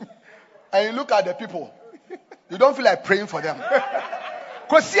 And you look at the people. You don't feel like praying for them.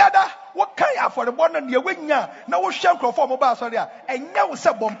 Kwesiada what kind of for the born and the winya na wo hwe nkrofo mo ba sorry a enya wo se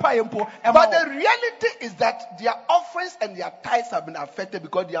bompae mpo. But the reality is that their offerings and their tithes have been affected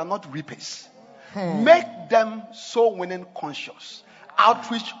because they are not reapers. Make them soul winning conscious,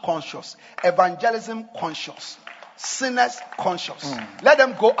 outreach conscious, evangelism conscious, sinners conscious. Let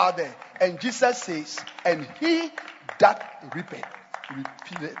them go out there. And Jesus says, and he that reapeth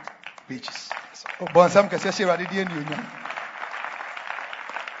receiveth wages. Bonsam kese she rade die ni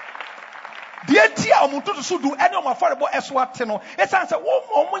die tia omuntu to sudu ene o mafarebo eso ate no esan se wo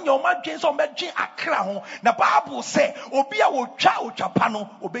omunya o madwen so medwen akra ho na Bible say obi a wo twa otwapa no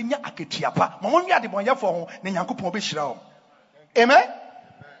obenya aketua pa mo nwi ade bonyefo ho na Nyankopon obehira ho. Amen.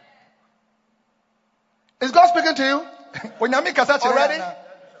 Is God speaking to you? Onyame kasa chire already?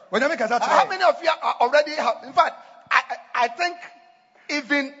 Onyame kasa chire. How many of you are already in fact I think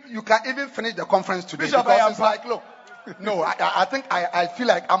even you can even finish the conference today Bishop, because it's like, look, no, I think I feel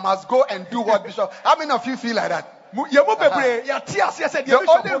like I must go and do what Bishop. How many of you feel like that? The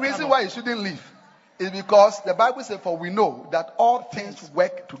only reason why you shouldn't leave is because the Bible says, for we know that all things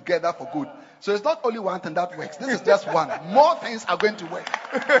work together for good. So it's not only one thing that works. This is just one. More things are going to work.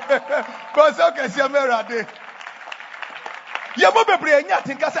 Yemo bebre nya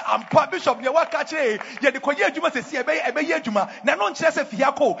tinka se ampa bishop ne waka kire ye de koye adwuma se se ebe adwuma na no nkire se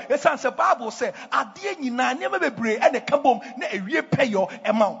fia ko esan se Bible se ade nyina ne bebre e ne kabom na ewie peyo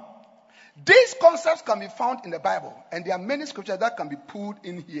ema. These concepts can be found in the Bible, and there are many scriptures that can be pulled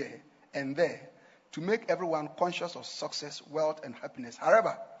in here and there to make everyone conscious of success, wealth, and happiness.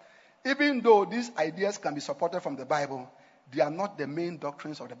 However, even though these ideas can be supported from the Bible, they are not the main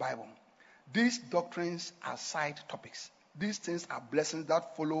doctrines of the Bible. These doctrines are side topics. These things are blessings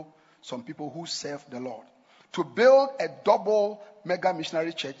that follow some people who serve the Lord. To build a double mega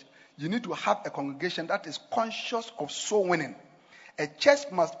missionary church, you need to have a congregation that is conscious of soul winning. A church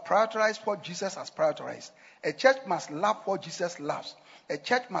must prioritize what Jesus has prioritized. A church must love what Jesus loves. A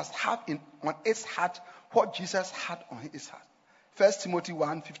church must have on its heart what Jesus had on his heart. 1 Timothy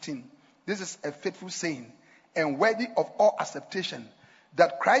 1:15. this is a faithful saying and worthy of all acceptation,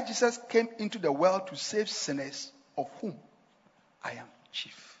 that Christ Jesus came into the world to save sinners, of whom I am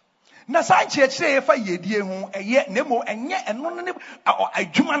chief. Na sa nkyerɛkyerɛ yɛfa yɛdie ho ɛyɛ nemo ɛnyɛ ɛno ne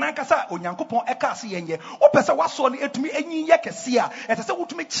adwuma nankasa onyankopɔn ɛka ase yɛnyɛ wopɛ sɛ wasɔre no ɛtumi ɛnyi yɛ kɛse a ɛsɛ sɛ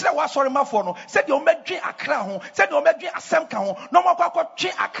wotumi kyerɛ wasɔre mafoɔ no sɛdeɛ wɔmɛdwe akra ho sɛdeɛ wɔmɛdwe asɛm ka ho na wɔmakɔ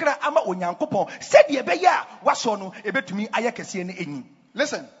akɔtwe akra ama onyankopɔn sɛdeɛ ɛbɛyɛ a wasɔre no ɛbɛtumi ayɛ kɛseɛ no ɛnyi.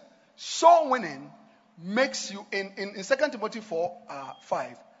 Listen, soul winning makes you in 2 Timothy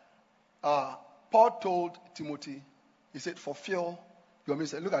 4:5. Paul told Timothy, he said, fulfill your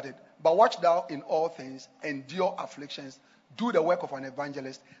ministry. Look at it. But watch thou in all things, endure afflictions, do the work of an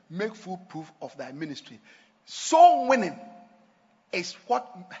evangelist, make full proof of thy ministry. Soul winning is what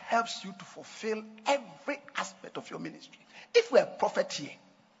helps you to fulfill every aspect of your ministry. If we're a prophet here,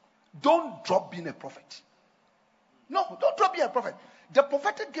 don't drop being a prophet. No, don't drop being a prophet. The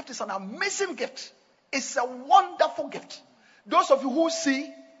prophetic gift is an amazing gift. It's a wonderful gift. Those of you who see,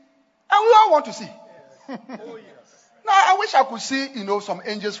 and we all want to see. Oh, yes. Now, I wish I could see, some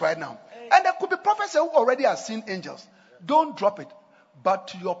angels right now. And there could be prophets who already have seen angels. Don't drop it. But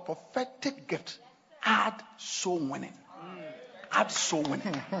to your prophetic gift, add soul winning. Add soul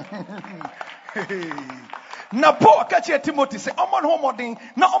winning. Na Paul ka kyerɛ Timothy sɛ ɔma no homɔden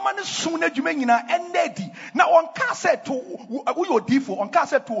na ɔma no sum no adwuma nyinaa ɛnnɛ di na ɔnka sɛ to woyɛ odiifo ɔnka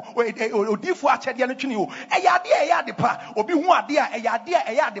sɛ to odiifo akyɛdeɛ no twene o ɛyɛ adeɛ a ɛyɛ ade pa obi hu adeɛ a ɛyɛ adeɛ a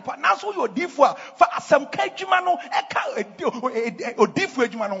ɛyɛ ade pa nanso woyɛ odiifo a fa asɛmka adwuma no ɛka odiifo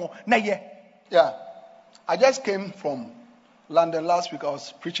adwuma no ho na yɛ. Yeah, I just came from London last week. I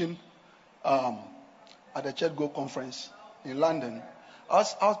was preaching at the Church Go conference in London. I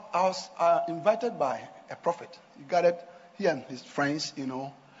was invited by a prophet. He gathered, he and his friends,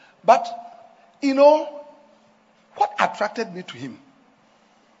 But, what attracted me to him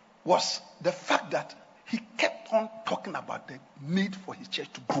was the fact that he kept on talking about the need for his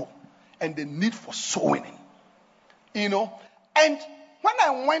church to grow and the need for soul winning. And when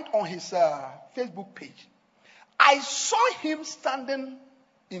I went on his Facebook page, I saw him standing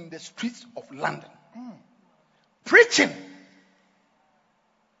in the streets of London, preaching.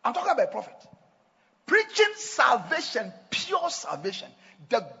 I'm talking about a prophet. Preaching salvation, pure salvation,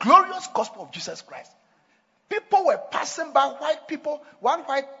 the glorious gospel of Jesus Christ. People were passing by, white people. One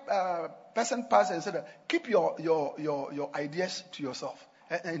white person passed and said, keep your ideas to yourself.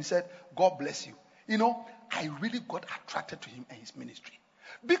 And he said, God bless you. I really got attracted to him and his ministry.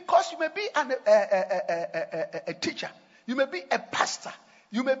 Because you may be a teacher. You may be a pastor.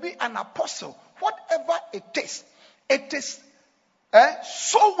 You may be an apostle. Whatever it is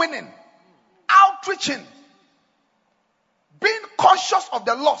soul winning, outreaching, being conscious of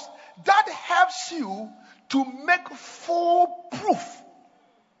the lost. That helps you to make full proof.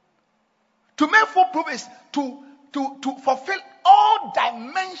 To make full proof is to fulfill all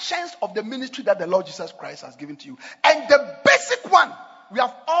dimensions of the ministry that the Lord Jesus Christ has given to you. And the basic one we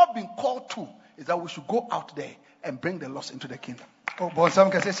have all been called to is that we should go out there and bring the lost into the kingdom.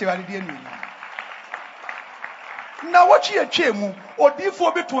 Na wachi etwe mu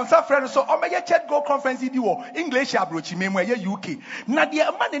odifo bi to nsa frɛ no so ɔmɛyɛ Church Go conference di wɔ English abrochi memu ɛyɛ UK na de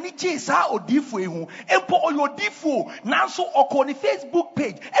ma na ni gye saa odifo ehu empo ɔyɛ odifo nanso ɔkɔ ne Facebook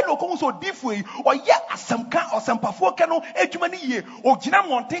page ɛna ɔkɔ so odifo yi ɔyɛ asɛmka ɔsɛmpafo kɛ no adwuma ne yie ɔgyina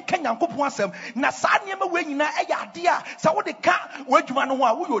mmɔnten ka Nyankopɔn asɛm na saa nneɛma wɔ nyinaa ɛyɛ ade a sɛ wode ka wɔ adwuma no ho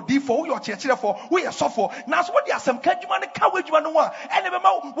a woyɛ odifo woyɛ ɔkyerɛkyerɛfo woyɛ sɔfo nanso wode asɛmka adwuma no ka wɔ adwuma no ho a ɛna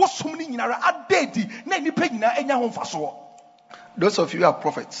bɛma wo som ne nyinara adedi na nipa nyinaa enya ho. Those of you who are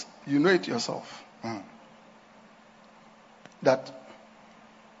prophets, you know it yourself. That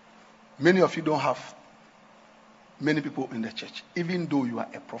many of you don't have many people in the church, even though you are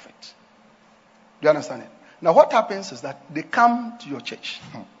a prophet. Do you understand it? Now what happens is that they come to your church.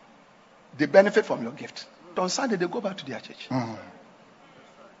 They benefit from your gift. On Sunday, they go back to their church.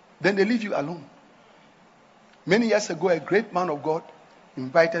 Then they leave you alone. Many years ago, a great man of God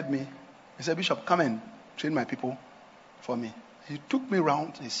invited me. He said, Bishop, come and train my people for me. He took me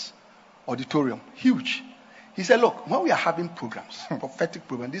around his auditorium, huge. He said, look, when we are having programs, prophetic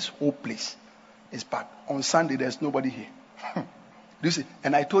programs, this whole place is packed. On Sunday, there's nobody here. Do you see?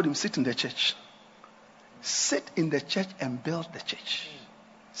 And I told him, sit in the church. Sit in the church and build the church.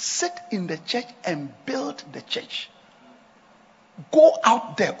 Sit in the church and build the church. Go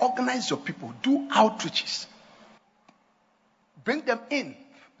out there, organize your people, do outreaches. Bring them in,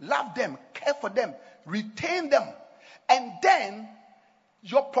 love them, care for them, retain them. And then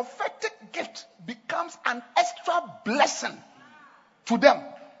your prophetic gift becomes an extra blessing to them.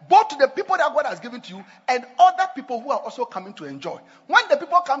 both to the people that God has given to you and other people who are also coming to enjoy. When the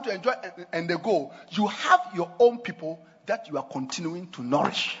people come to enjoy and they go, you have your own people that you are continuing to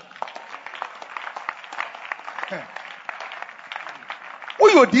nourish.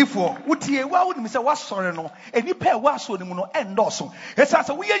 Uyo difo utie wa woni se wasore no enipa e waso ni mu no endoso esa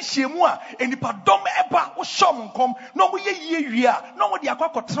se wo ye hyiemu a enipa dom eba wo shom nkom no mo ye yie wie a no mo de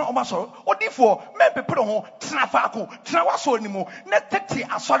akwakotra o masoro odifo mempepere ho tena faako tena waso ni mu na tete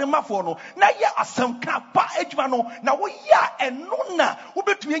asore mafo no na ye asamka pa adwuma no na wo ya eno na wo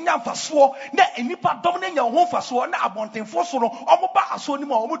betumi nya mfaso na enipa dom na nya ho mfaso na abontenfo so no omo ba aso ni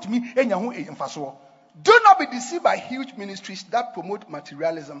mu a omo tumi enya ho mfaso. Do not be deceived by huge ministries that promote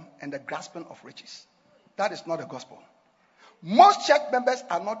materialism and the grasping of riches. That is not the gospel. Most church members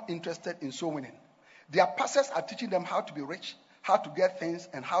are not interested in soul winning. Their pastors are teaching them how to be rich, how to get things,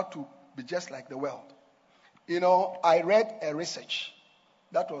 and how to be just like the world. You know, I read a research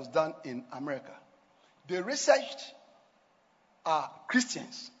that was done in America. They researched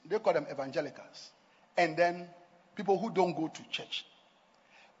Christians, they call them evangelicals, and then people who don't go to church.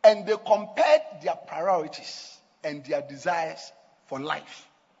 And they compared their priorities and their desires for life.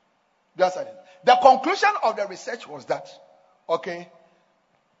 That's it. The conclusion of the research was that, okay,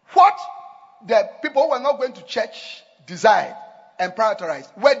 what the people who were not going to church desired and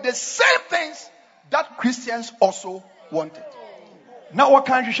prioritized were the same things that Christians also wanted. Na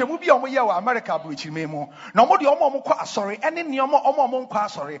wakan hwehwe mu bia omo ye wa America abrochirime mu na omo de omo kwa asori ene ne omo nkwa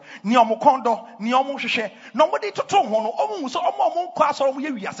asori ne omo kondo ne omo hwehwe na omo de toto ho no omo so omo nkwa asori omo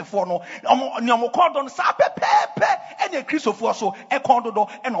ye wiasefo no omo ne omo kondo no sa pepepe ene kristofo so e kondo do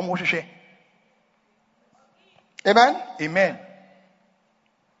ene omo hwehwe. Amen. Amen.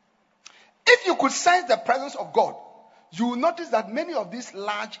 If you could sense the presence of God, you will notice that many of these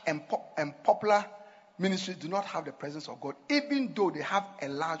large and popular ministries do not have the presence of God, even though they have a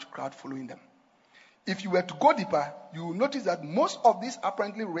large crowd following them. If you were to go deeper, you will notice that most of these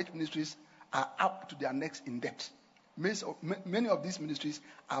apparently rich ministries are up to their necks in debt. Many of these ministries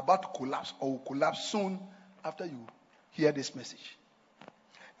are about to collapse or will collapse soon after you hear this message.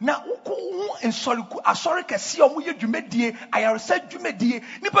 Na uko ensoriku asori kese omo ye dwumedie ayaresa dwumedie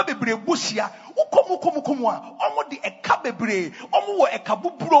nipa bebre busia ukomu a omo de eka bebre omo wo eka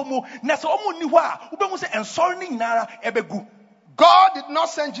buburo mu na se omo ni ho a ubemu se ensori ni nyinara ebegu. God did not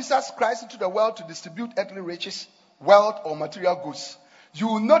send Jesus Christ into the world to distribute earthly riches, wealth, or material goods. You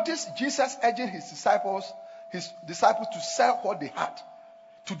will notice Jesus urging his disciples to sell what they had,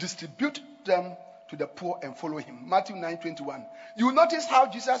 to distribute them to the poor and follow him. Matthew 9:21. You will notice how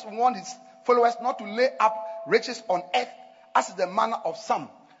Jesus warned his followers not to lay up riches on earth, as is the manner of some.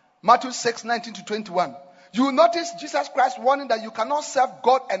 Matthew 6:19-21. You will notice Jesus Christ warning that you cannot serve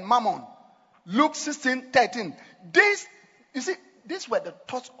God and mammon. Luke 16:13. These were the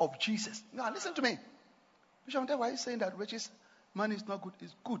thoughts of Jesus. Now listen to me. Bishop, why are you saying that riches, money is not good?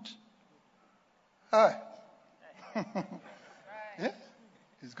 It's good. Yeah?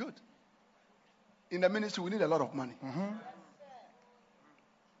 It's good. In the ministry, we need a lot of money.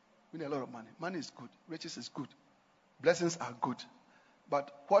 We need a lot of money. Money is good. Riches is good. Blessings are good. But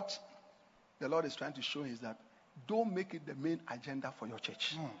what the Lord is trying to show is that don't make it the main agenda for your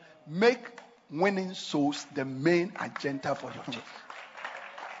church. Make winning souls the main agenda for your church.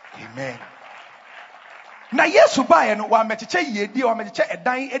 Amen. Na Yesu bae no wa mecheche yedi wa mecheche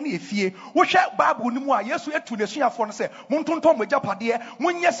edan ene efie wo hwe Bible ni mu a Yesu etu nesuafo no se montonton mogapade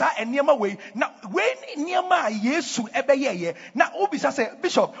monye sa enema wei na wei enema a Yesu ebeyeye na obisa se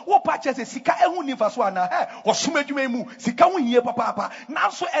bishop wo pa che se sika ehu ni faso ana wo somadwuma mu sika ho hie papa na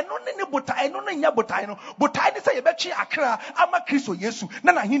so eno ne botai eno ne nya botai no botai ne se ye betwe akra ama Kristo Yesu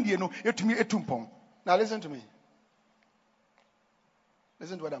na na hindie no etumi etumpon. Now listen to me.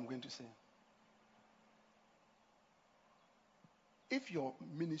 Listen to what I'm going to say. If your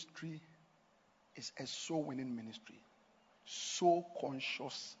ministry is a soul-winning ministry,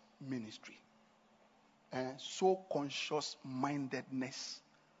 soul-conscious ministry, soul-conscious mindedness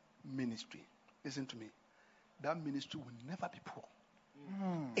ministry, listen to me, that ministry will never be poor.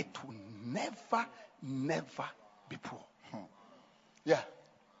 It will never be poor. Yeah.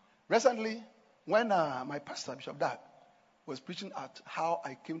 Recently, when my pastor, Bishop Dag, was preaching at How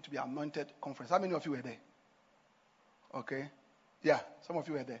I Came to Be Anointed conference, how many of you were there? Okay. Yeah, some of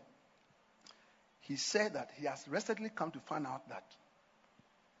you were there. He said that he has recently come to find out that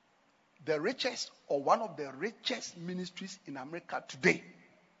the richest or one of the richest ministries in America today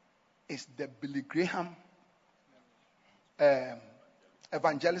is the Billy Graham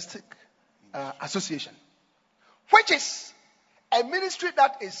Evangelistic Association, which is a ministry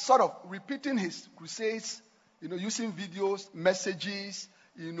that is sort of repeating his crusades, using videos, messages,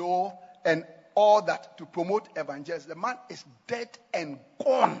 and all that to promote evangelism. The man is dead and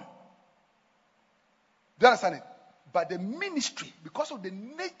gone. Do you understand it? But the ministry, because of the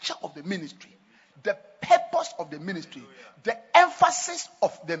nature of the ministry, the purpose of the ministry, the emphasis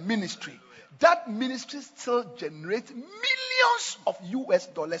of the ministry, that ministry still generates millions of US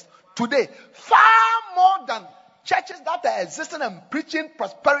dollars today, far more than churches that are existing and preaching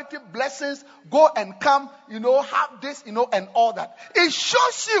prosperity, blessings, go and come, have this, and all that. It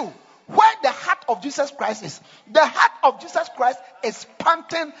shows you where the heart of Jesus Christ is. The heart of Jesus Christ is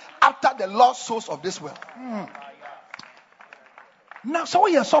panting after the lost souls of this world. Now, so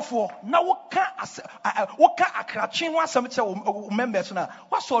we are software. Now, what can akrachin was some members now?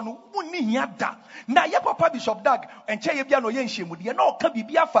 What's on Uniyada? Now, your papa Bishop Dag and Chayabiano Yenshimudi, no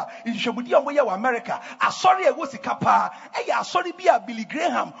Kabibiafa in Shabudia, where America. I sorry, I was a capa. I sorry, be a Billy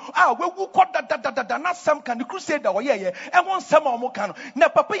Graham. We caught that not some kind of crusade or yeah, and one summer Mokano. Now,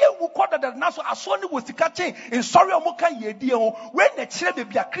 Papa, who caught that Naso, I saw was the catching in sorry Mokan Yedio, when the children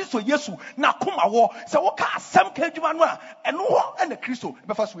be a Christo Yesu, Nakuma war. So, what can some Kajuana and what and the Christo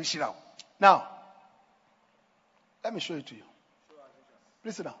before we share out. Now, let me show it to you.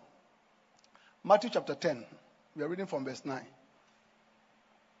 Please sit down. Matthew chapter 10. We are reading from verse 9.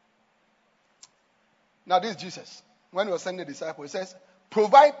 Now, this is Jesus. When he was sending the disciples, he says,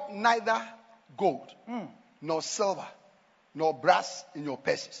 provide neither gold, nor silver, nor brass in your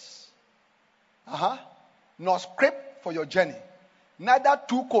purses. Nor scrip for your journey. Neither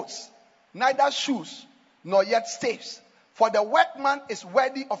 2 coats, neither shoes, nor yet staves. For the workman is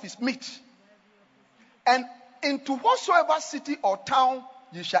worthy of his meat. And into whatsoever city or town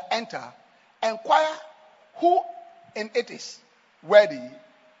ye shall enter, inquire who in it is worthy,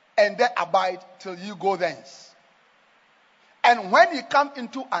 and there abide till you go thence. And when ye come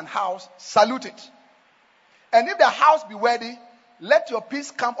into an house, salute it. And if the house be worthy, let your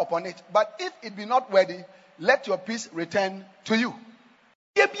peace come upon it. But if it be not worthy, let your peace return to you.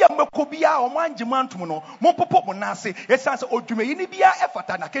 Yebia mekobia omanjimantum no mompopo monase esanse odwumayi ni bia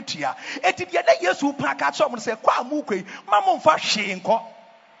efata na ketua eti bia da Yesu pa ka cho mo se kwa amukwe mamomfa hwe nko.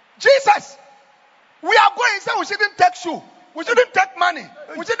 Jesus, we are going, say we shouldn't take shoe, we shouldn't take money,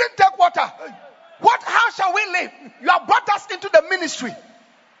 we shouldn't take water. How shall we live? You have brought us into the ministry.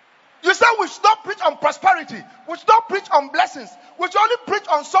 You say we should not preach on prosperity, we should not preach on blessings, we should only preach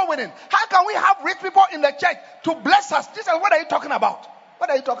on soul winning. How can we have rich people in the church to bless us? Jesus, what are you talking about? What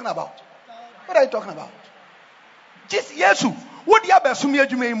are you talking about? What are you talking about? Jesus, Yesu, what the other sumi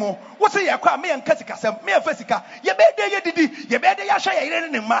adwuma mo? What say yakwa me ankati kasem, me afasika. Ye be de ye didi, ye be de ya hwa ye ire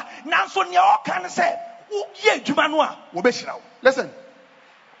ne ma. Nanso ne o kan se, wo ye adwuma no a wo be hyira wo. Listen.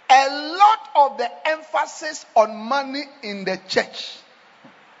 A lot of the emphasis on money in the church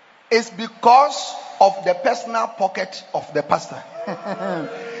is because of the personal pocket of the pastor.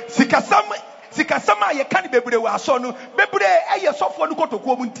 Sikasama ye kan bebre wa so no bebre eye sofo no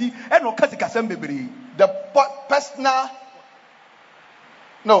kotoko mu nti e no ka sikasam bebre. The personal.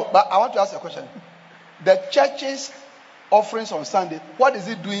 No, but I want to ask a question. The church's offerings on Sunday, what is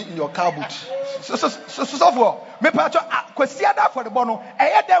it doing in your car boot? So me pa cho kwasiada for the bono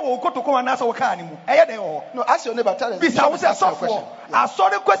eye de wo kotoko na so wo ka ni mu eye de wo. No, ask your neighbor, tell us. Bisa wo se sofo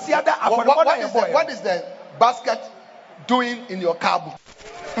asore kwasiada for the bono. What is the basket doing in your car boot?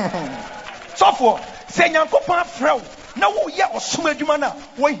 So for say Nyankopon afrew na wo ye osom adwuma na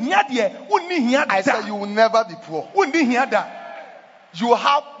wo hia de wonni hia da. I said you will never be poor. Wonni hia da. You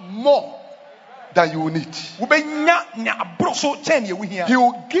have more than you will need. Wo benya nya abroso chen ye wo hia. He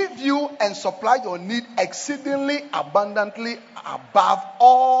will give you and supply your need exceedingly abundantly above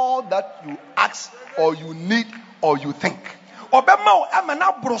all that you ask or you need or you think. Obema wo amana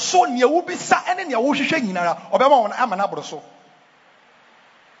abroso ne wo bisa ene ne wo hwehwe nyinara obema wo amana abroso.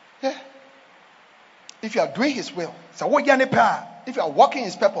 Yeah. If you are doing his will, if you are walking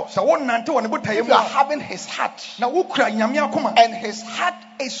his purpose, if you are having his heart, and his heart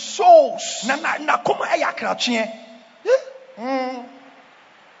is souls,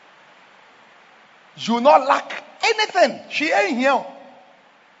 you will not lack anything. She ain't here.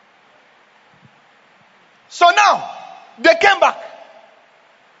 So now they came back.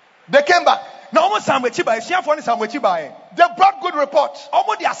 They brought good report. How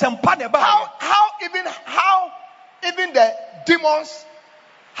even the demons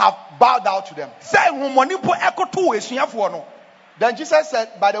have bowed down to them. Then Jesus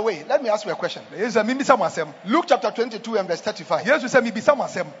said, by the way, let me ask you a question. Luke chapter 22 and verse 35. Luke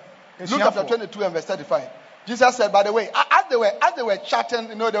chapter 22 and verse 35. Jesus said, by the way, as they were chatting,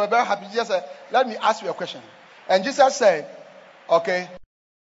 they were very happy. Jesus said, let me ask you a question. And Jesus said, okay,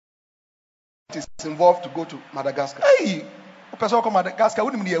 it is involved to go to Madagascar. Hey, Person come Madagascar,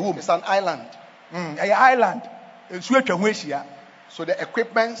 wouldn't be a woman. It's an island. An island. So the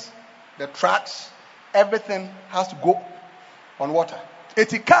equipments, the tracks, everything has to go on water.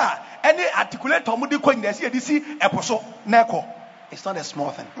 Etika any articulate omudi coin there see eposo neko. It's not a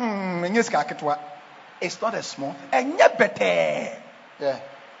small thing. It's not a small thing. Yeah.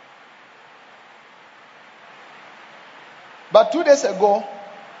 But 2 days ago,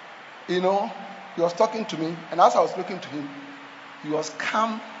 he was talking to me, and as I was looking to him, he was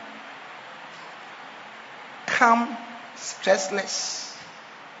calm, stressless,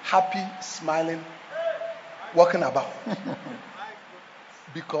 happy, smiling, walking about.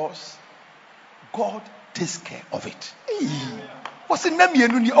 Because God takes care of it. What's in them?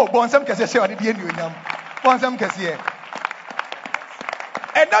 Oh, Bonsam Cassia, I did you know. Bonsam Cassia.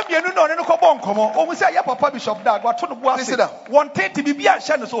 And now you know, no come on. Oh, we say, yeah, Papa Bishop, that what to the boy sit down. Wanted to be a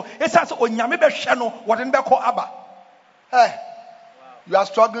channel, so it's as on Yamiba channel, what in the call Abba. Hey, you are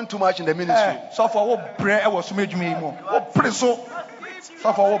struggling too much in the ministry. So for what bread I was made me more. What preso?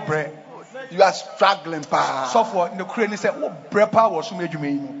 So for what bread? You are struggling, pa. So for the Ukraine said, what bread power was made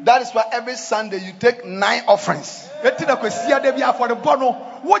me more. That is why every Sunday you take 9 offerings. Let it see there be for the bono.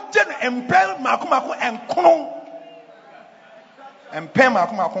 What gen empel Makumako and Kono. And Pema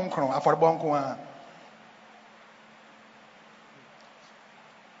Kumakon for the Bonko.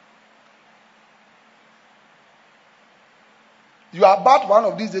 You are about one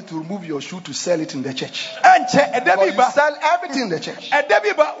of these days to remove your shoe to sell it in the church. And you sell everything in the church. And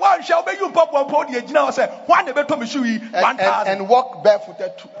one shall be you pop one podium. You know, say, one the better shoe, and walk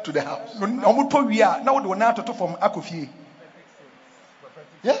barefooted to the house. Now, do not to from Akufi.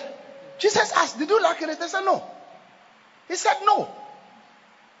 Yeah. Jesus asked, did you like it? They said no. He said no.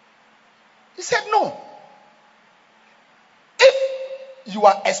 He said no. If you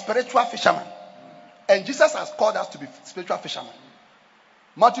are a spiritual fisherman, and Jesus has called us to be spiritual fishermen.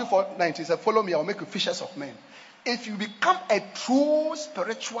 Matthew 4:19 said, follow me, I will make you fishers of men. If you become a true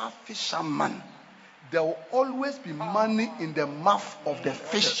spiritual fisherman, there will always be money in the mouth of the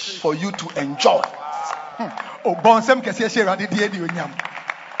fish for you to enjoy.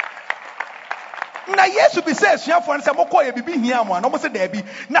 Na Yesu bi say suafo nse mokọ ye bibi hia mo no mo se da bi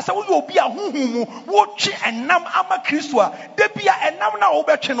na se wo ye obi a huhumu wo twe enam ama Kristo a da bia enam na wo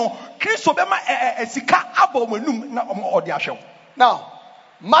betwe no Kristo be ma sika aba omanum na ode ahwe. Now,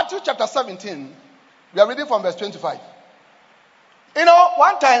 Matthew chapter 17, we are reading from verse 25.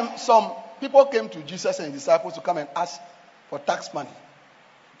 One time some people came to Jesus and his disciples to come and ask for tax money.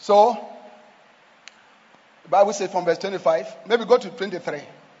 So the Bible says from verse 25, maybe go to 23.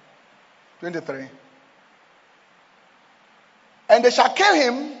 23. And they shall kill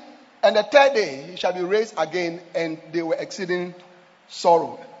him, and the 3rd day he shall be raised again. And they were exceeding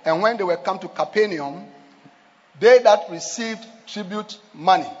sorrow. And when they were come to Capernaum, they that received tribute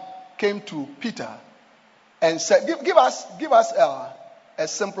money came to Peter and said, give us a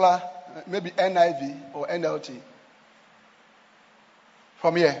simpler, maybe NIV or NLT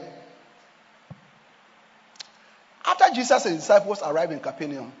from here. After Jesus and his disciples arrived in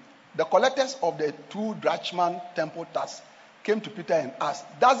Capernaum, the collectors of the 2 drachman temple tax came to Peter and asked,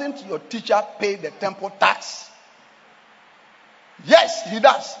 doesn't your teacher pay the temple tax? Yes, he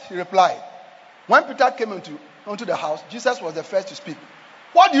does, he replied. When Peter came into the house, Jesus was the first to speak.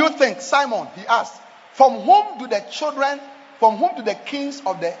 What do you think, Simon? He asked. From whom do the kings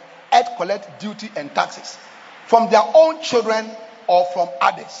of the earth collect duty and taxes? From their own children or from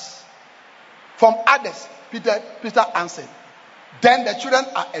others? From others, Peter answered. Then the children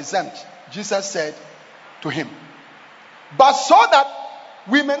are exempt, Jesus said to him. But so that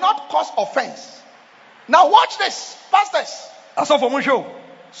we may not cause offense. Now watch this, pastors. That's all for my show.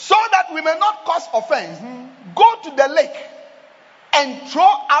 So that we may not cause offense, go to the lake and throw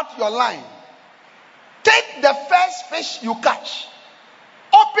out your line. Take the first fish you catch,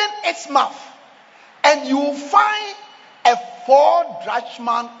 open its mouth, and you will find a 4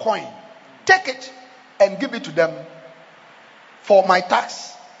 drachman coin. Take it and give it to them for my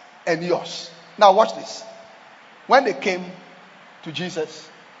tax and yours. Now watch this. When they came to Jesus,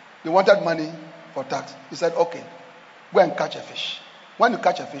 they wanted money for tax. He said, okay, go and catch a fish. When you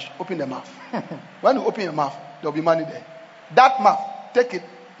catch a fish, open the mouth. When you open your mouth, there will be money there. That mouth, take it,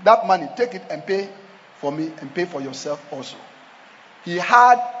 that money, take it and pay for me and pay for yourself also. He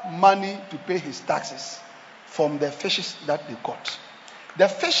had money to pay his taxes from the fishes that they caught. The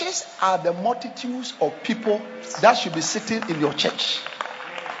fishes are the multitudes of people that should be sitting in your church.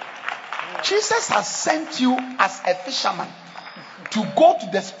 Jesus has sent you as a fisherman to go to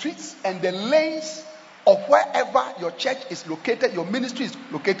the streets and the lanes of wherever your church is located, your ministry is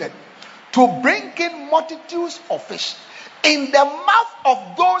located, to bring in multitudes of fish. In the mouth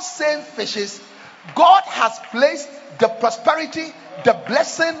of those same fishes, God has placed the prosperity, the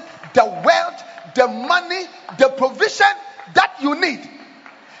blessing, the wealth, the money, the provision that you need.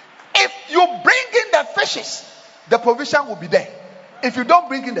 If you bring in the fishes, the provision will be there. If you don't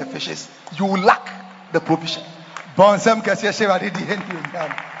bring in the fishes, you will lack the provision.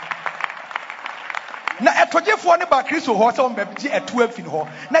 Na etogefo ne ba Kristo ho se on bebji etu afin ho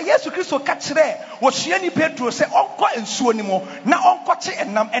na Yesu Kristo ka kire wo suani Petro se onko ensuo ni mo na onko che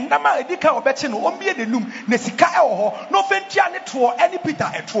enam a edika obeche no ombie denum na sika e wo ho no fentia ne to eni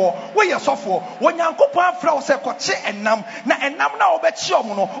Peter eto wo ye sofo wo Nyankopon afra wo se ko che enam na enam na obeche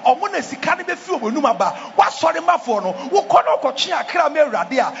omo no omo na sika ne befi obonum aba wa sori mafo no wo kɔ no kɔ twe akra me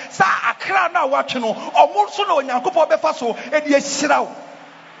Awurade a sa akra na wa twe no omo so na Nyankopon befa so e de ahira wo.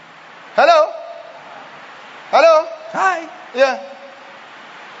 Hello? Hello? Hi.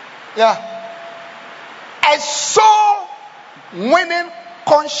 Yeah. A soul winning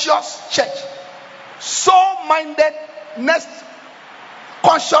conscious church. Soul mindedness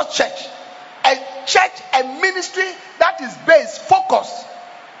conscious church. A church, a ministry that is based, focused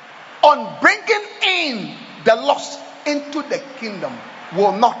on bringing in the lost into the kingdom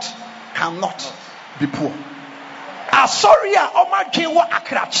cannot be poor. Asori a omadwen wo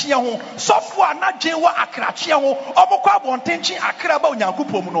akrachie ho sofo a nadwen wo akrachie ho omokwa bontenchi akra ba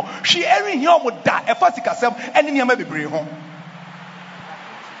Onyankopom no hwe eri hia omoda efa sikasem ene niam bebre ho.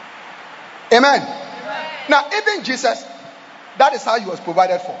 Amen. Now even Jesus, that is how he was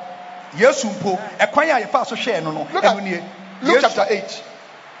provided for. Yesu mpo ekwan ya yefa so hwe no no enu Luke chapter 8.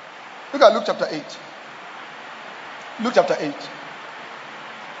 Look at Luke chapter 8. Luke chapter 8.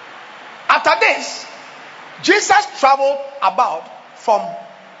 After this, Jesus traveled about from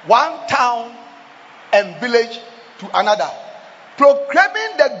one town and village to another,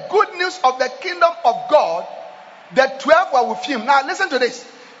 proclaiming the good news of the kingdom of God. The 12 were with him. Now listen to this.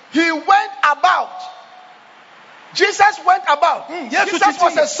 He went about. Jesus went about. Jesus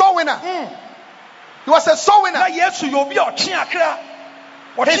was a soul winner. He was a soul winner. His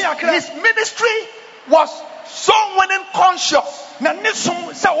ministry was soul winning conscious. God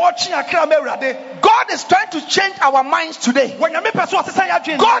is trying to change our minds today. God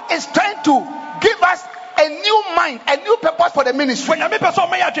is trying to give us a new mind, a new purpose for the ministry. The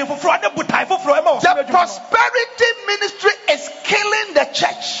prosperity ministry is killing the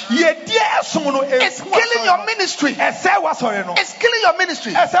church. It's killing your ministry. It's killing your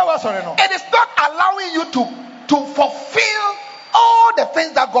ministry. It is not allowing you to fulfill all the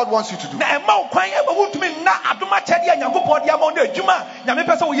things that God wants you to do. Now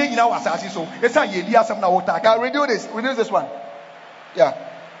redo this one. Yeah.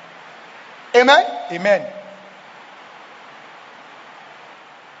 Amen. Amen.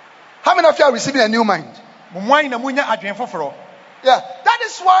 How many of you are receiving a new mind? Yeah. That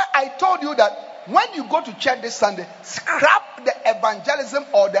is why I told you that when you go to church this Sunday, scrap the evangelism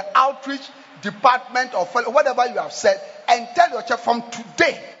or the outreach department or whatever you have said, and tell your church from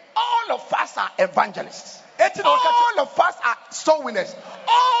today, all of us are evangelists. All of us are soul winners.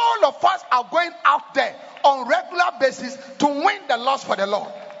 All of us are going out there on regular basis to win the lost for the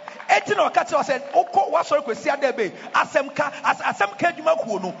Lord.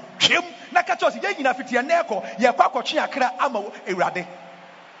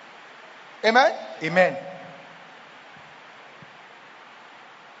 Amen. Amen.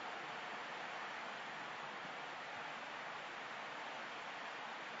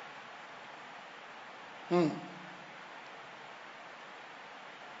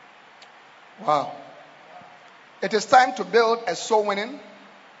 Wow. It is time to build a soul winning,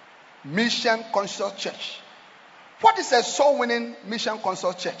 mission conscious church. What is a soul winning, mission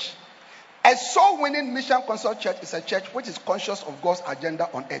conscious church? A soul winning, mission conscious church is a church which is conscious of God's agenda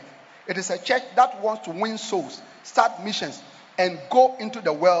on earth. It is a church that wants to win souls, start missions, and go into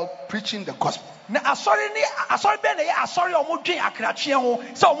the world preaching the gospel. A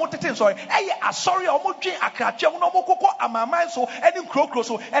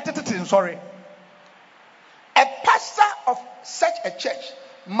pastor of such a church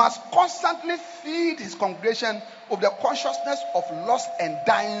must constantly feed his congregation with the consciousness of lost and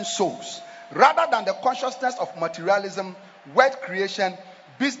dying souls, rather than the consciousness of materialism, wealth creation,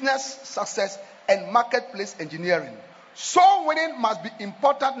 business success, and marketplace engineering. Soul winning must be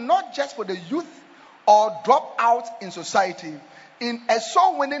important not just for the youth or dropouts in society. In a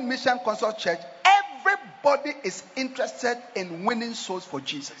soul winning mission consult church, everybody is interested in winning souls for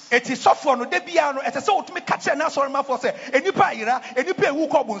Jesus. It is so for no debiano, it is so to me catch an answer for say, and you pay ira, and you pay who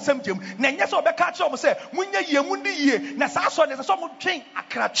call on some gym. Nanya so be catch up say, when ye mundi ye, Nasason is a somewhat chain, a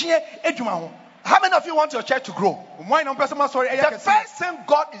cratchie, edumao. How many of you want your church to grow? The The first thing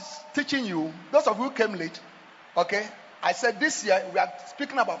God is teaching you, those of you who came late, okay, I said this year we are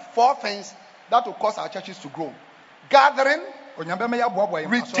speaking about 4 things that will cause our churches to grow: gathering,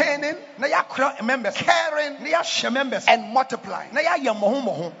 retaining, caring, and multiplying.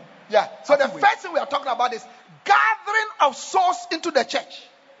 Yeah. So the first thing we are talking about is gathering of souls into the church.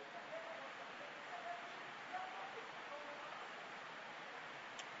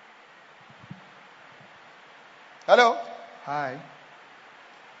 Hello? Hi.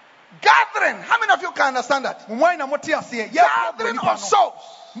 Gathering. How many of you can understand that? Gathering of souls.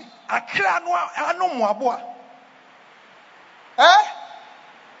 Eh?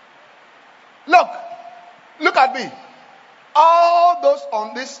 Look at me. All those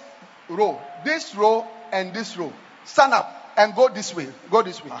on this row and this row, stand up and go this way. Go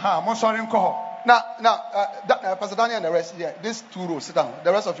this way. Now, Pastor Daniel and the rest, yeah, these 2 rows, sit down.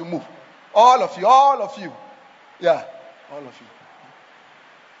 The rest of you move. All of you. Yeah, all of you.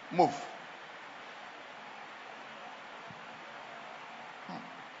 Move.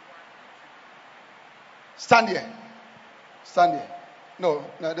 Stand here. No,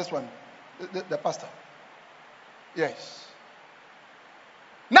 this one. The pastor. Yes.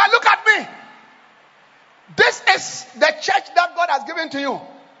 Now look at me. This is the church that God has given to you.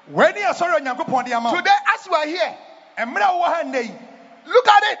 Today, as you are here, look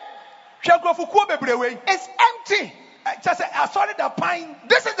at it. It's empty.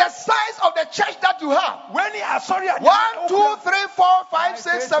 This is the size of the church that you have. 1, 2, 3, 4, 5,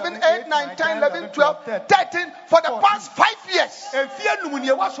 6, 7, 8, 9, 10, 11, 12, 13 for the past 5 years.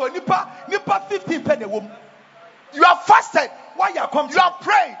 You have fasted. You have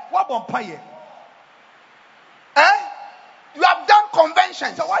prayed. You have done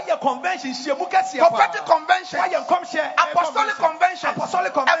conventions. Prophetic conventions. Apostolic conventions.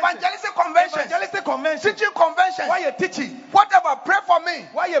 Evangelistic conventions. Teaching conventions. Whatever. Pray for me.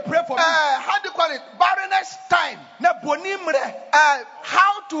 How do you call it? Barrenness time.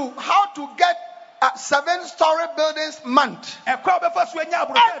 How to get 7-story buildings month.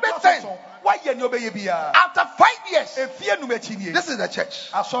 Everything. After 5 years, this is the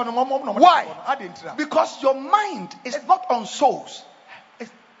church. Why? Because your mind is not on souls.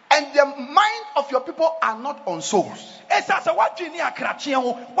 And the mind of your people are not on souls. Now, the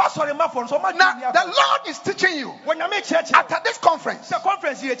Lord is teaching you after this conference.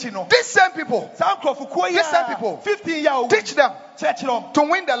 These same people, teach them to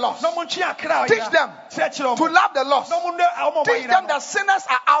win the lost. Teach them to love the lost. Teach them that sinners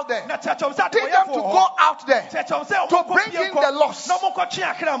are out there. Teach them to go out there to bring in the lost.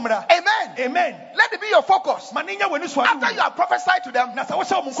 Amen. Let it be your focus. After you have prophesied to them,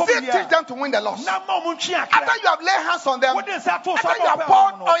 still teach them to win the lost. After you have laid hands on them, after you have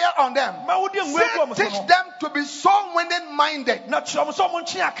poured oil on them, still teach them to be soul winning minded. Once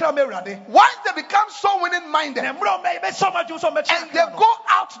they become soul winning minded and they go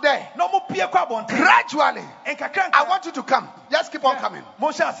out there gradually, I want you to come. Just keep on coming.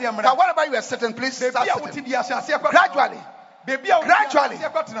 Now, wherever you are sitting, please start sitting. Gradually,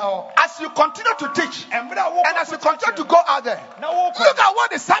 as you continue to teach and as you continue to go out there, look at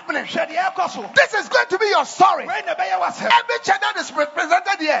what is happening. This is going to be your story. Every church that is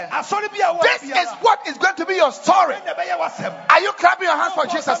represented here, this is what is going to be your story. Are you clapping your hands for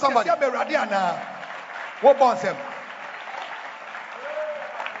Jesus, somebody?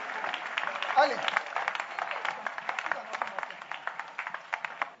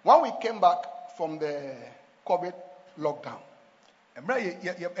 When we came back from the COVID lockdown,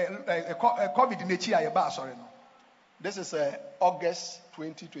 this is August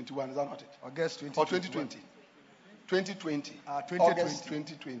 2021, is that not it? August 2020. Or 2020? 2020. August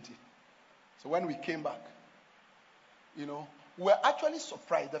 2020. So when we came back, we were actually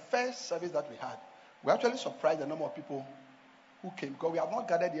surprised. The first service that we had, we were actually surprised the number of people who came, because we have not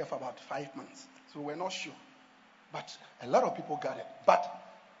gathered here for about 5 months. So we're not sure. But a lot of people gathered. But,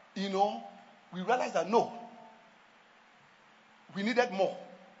 we realized that no, we needed more.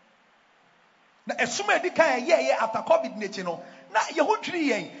 So I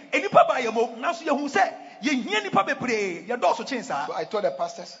told the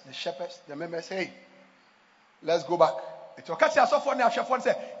pastors, the shepherds, the members, hey, let's go back.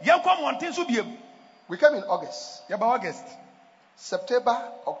 We came in August.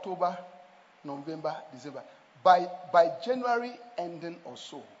 September, October, November, December. By January ending or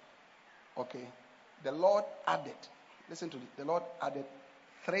so, okay, the Lord added, listen to this, the Lord added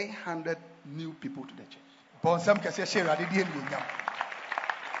 300 new people to the church.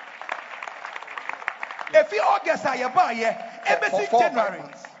 If you August ebesi For 4 or 5 January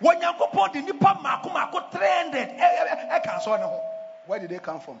months. Wanyankopɔn de nipa mako 300 ɛka asɔre ne ho Where did they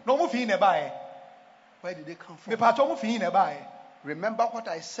come from? na ɔmo fi na ɛbaeɛ Where did they come from? mepaatɔ ɔmo fi na ɛbaeɛ Remember what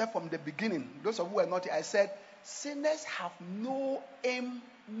I said from the beginning. Those of you who were not here, I said, sinners have no aim,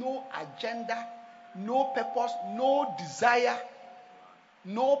 no agenda, no purpose, no desire,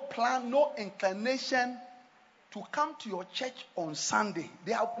 no plan, no inclination to come to your church on Sunday.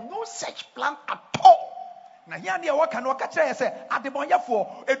 They have no such plan at all. na hia ne ɛwɔ no ɔka kyerɛ yɛ sɛ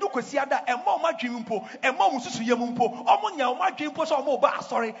adebɔnyɛfoɔ edu kwesi ada ɛmɔ ɔmo adwene mpo ɛmɔ ɔmo susu yɛ mu mpo ɔmo nya ɔmo adwene mpo sɛ ɔmo ba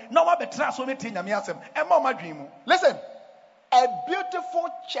asɔre na ɔmo abɛtena so ne te nyame asɛm ɛmɔ ɔmo adwene mu. Listen, a beautiful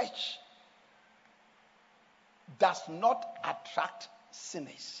church does not attract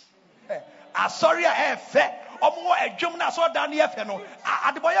sinners. Asɔre a ɛfɛ ɔmo wɔ ɛdwom na asɔre dan ne yɛfɛ no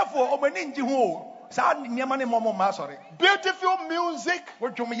adebɔnyɛfoɔ ɔmo ani ngye ho o saa nneɛma ne mɔmɔ ma asɔre. Beautiful music,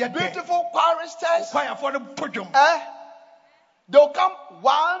 Wodwom yɛ dɛ beautiful choristers. kwayafoɔ no to dwom. They'll come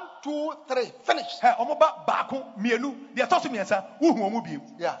 1, 2, 3, finish. ɔmo ba baako mmienu deɛ ɛtɔ so mmiɛnsa wohu ɔmo bio.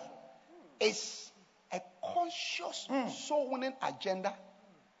 Yeah. It's a conscious soul winning agenda,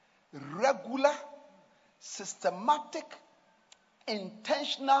 regular, systematic,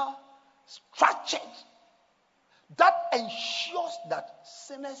 intentional, structured, that ensures that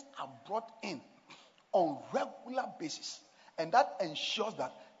sinners are brought in on regular basis, and that ensures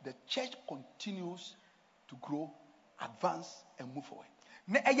that the church continues to grow, advance, and move forward.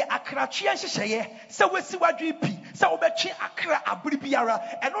 na ɛyɛ akratwea nhyehyɛeɛ sɛ woasi w'adwene pi sɛ wobɛtwe akra abere biara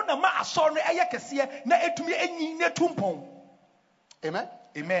ɛno na ma asɔre no ɛyɛ kɛseɛ na ɛtumi anyi na ɛtu mpɔn. Amen.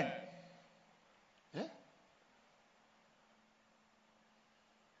 Amen. Yeah.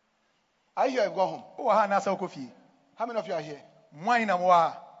 Are you here? Go home. wowɔ ha anaasɛ wokɔ fie How many of you are here? mwan na mowɔ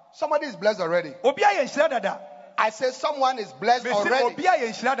ha Somebody is blessed already. obi ayɛ nhyira dada I say someone is blessed mesi already. obi ayɛ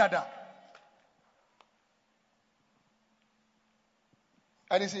nhyira dada.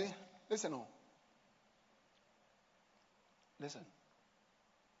 And you see, listen, oh. Listen.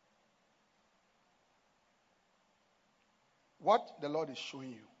 What the Lord is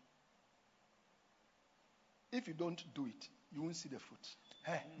showing you, if you don't do it, you won't see the fruit.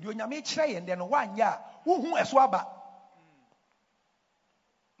 deɛ onyame kyerɛ yɛn deɛ no woanyɛ a wohu ɛso aba.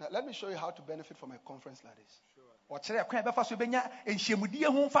 Now, let me show you how to benefit from a conference like this. ɔkyerɛ kwan a ɛbɛfa so bɛnya nhyiamudie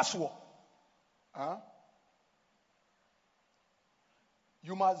ho mfasoɔ. Huh?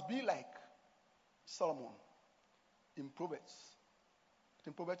 You must be like Solomon in Proverbs.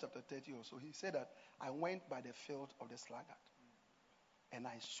 In Proverbs chapter 30 also, he said that I went by the field of the sluggard and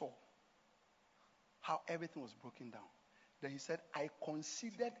I saw how everything was broken down. Then he said, I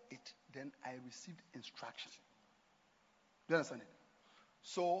considered it, then I received instruction. Do you understand it?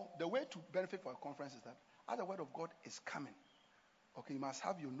 So the way to benefit for a conference is that as the word of God is coming, okay, you must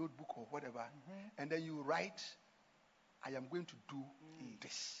have your notebook or whatever, and then you write, I am going to do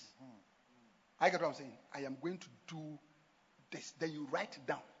this. I get what I'm saying. I am going to do this. Then you write it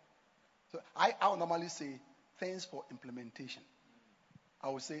down. So I will normally say things for implementation. I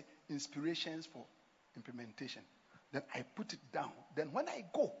will say inspirations for implementation. Then I put it down. Then when I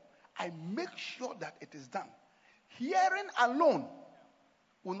go, I make sure that it is done. Hearing alone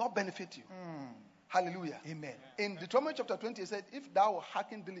will not benefit you. Hallelujah. Amen. In Deuteronomy chapter 20, it said, if thou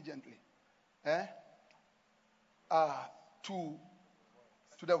hearken diligently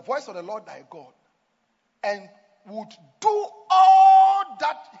to the voice of the Lord thy God, and would do all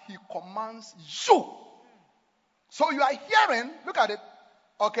that he commands you. So you are hearing, look at it,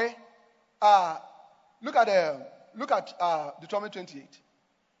 okay? Look at Deuteronomy 28.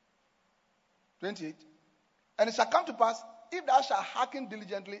 28. And it shall come to pass, if thou shalt hearken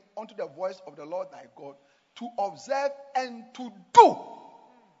diligently unto the voice of the Lord thy God, to observe and to do.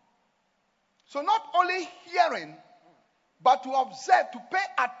 So not only hearing, but to observe, to pay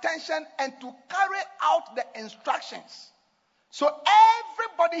attention, and to carry out the instructions. So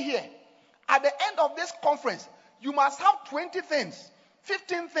everybody here, at the end of this conference, you must have 20 things,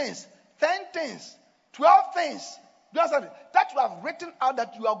 15 things, 10 things, 12 things that you have written out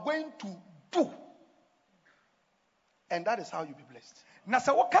that you are going to do. And that is how you be blessed. Na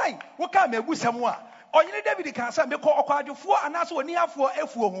sɛ wokae mabusɛm a ɔnyene David ka sɛ mekɔ ɔkwadwofoɔ anaasɛ ɔniafoɔ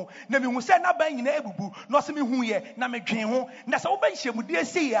afuo ho na mehu sɛ n'aban nyinaa abubu na ɔsɛ mehuyɛ na medwen ho na sɛ wobɛ nhyiamudie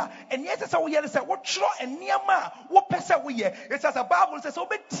sei a ɛneɛ ɛsɛ sɛ woyɛ no sɛ wotwerɛ nneɛma a wopɛ sɛ woyɛ. Ɛsɛ sɛ Bible sɛ sɛ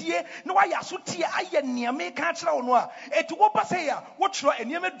wobɛtie na woayɛ asotie ayɛ nneɛma ka kyerɛ wo no a ɛti woba sɛ a wotwerɛ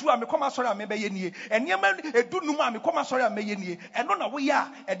nneɛma du a mekɔm asɔre a mebɛyɛ nie nneɛma edu num a mekɔm asɔre a mebɛyɛ nie ɛno na woyɛ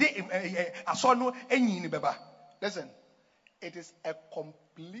a ɛde asɔre no anyi ne bɛba. Listen, it is a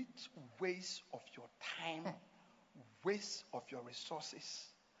complete waste of your time, waste of your resources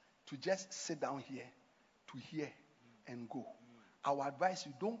to just sit down here to hear and go. Our advice,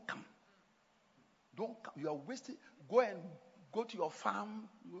 you don't come. Don't come. You are wasting. Go to your farm,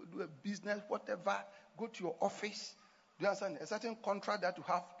 do a business, whatever. Go to your office. Do you understand? A certain contract that you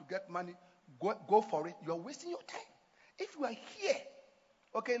have to get money, go for it. You are wasting your time. If you are here,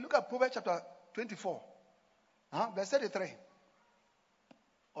 okay, look at Proverbs chapter 24, verse 33.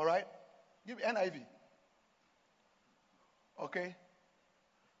 All right? Give me NIV. Okay?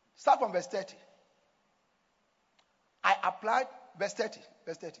 Start from verse 30. I applied, verse 30.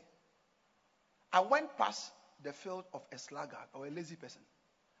 I went past the field of a sluggard or a lazy person,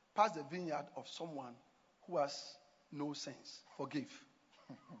 past the vineyard of someone who has no sense. Forgive.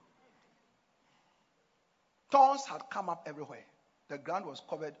 Thorns had come up everywhere. The ground was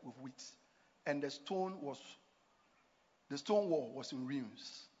covered with weeds, and the stone wall was in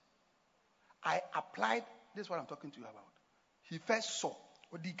ruins. I applied, this is what I'm talking to you about. He first saw.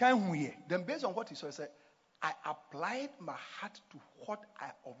 Then based on what he saw, he said, I applied my heart to what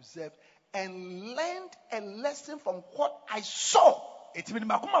I observed and learned a lesson from what I saw.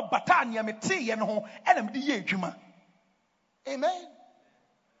 Amen.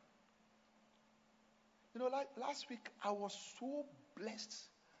 You know, like last week, I was so blessed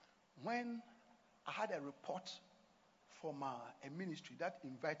when I had a report from a ministry that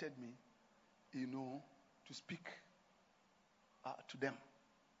invited me, to speak to them.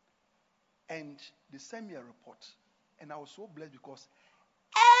 And they sent me a report. And I was so blessed because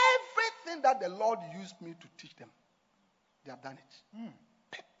everything that the Lord used me to teach them, they have done it.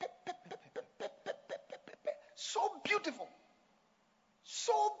 So beautiful.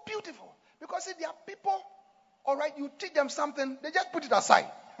 So beautiful. Because see, there are people, all right, you teach them something, they just put it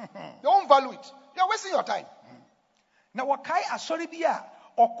aside. They don't value it. You're wasting your time. Now, what kai asori biya,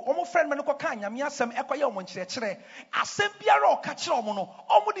 omo friend me no ko kan nyame asem ekoye omo nkyerɛkyerɛ asem biara o ka kyerɛ omo no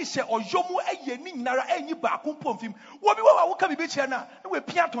omo di hye oyomu eye ni nyinara enyi ba ko mpomfim wo bi wo ka bibi kyerɛ na we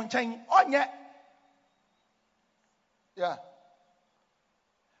pia to nkyɛn onye. Yeah.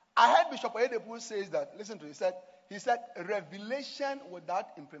 I heard Bishop Oyedepo says that, listen to it, he said revelation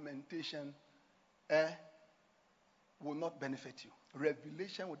without implementation will not benefit you.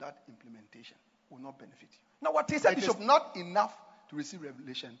 Revelation without implementation will not benefit you. Now what is that, Bishop? It is not enough to receive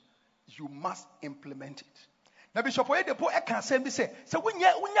revelation. You must implement it. Now Bishop Oyedepo e kan say bi say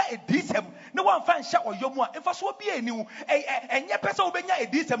wonya edisem na wan fa nhya oyomu a emfa so bi aniu enye pese wo benya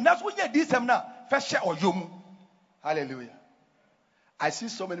edisem na so wonya edisem na fa hye oyomu. Hallelujah. I see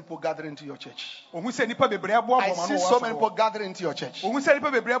so many people gathering into your church. I see so many people gathering into your church. I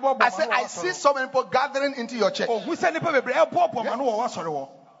see so many people gathering into your church.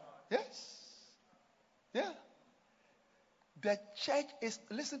 Yes. Yeah. The church is,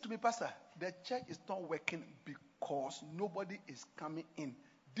 listen to me, Pastor. The church is not working because nobody is coming in.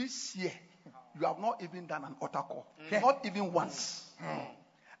 This year, you have not even done an altar call. Not even once.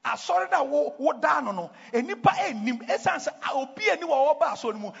 Asori da wo da no enipa enim esanse obi ani wo ba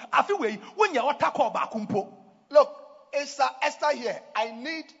asori mu afi we wonya wota call ba kumpo. Look, Esther here. I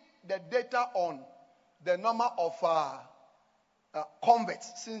need the data on the number of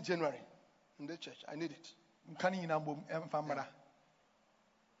converts since January in the church. I need it.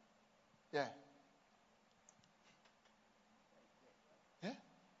 Yeah. Yeah.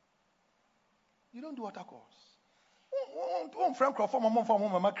 You don't do altar calls.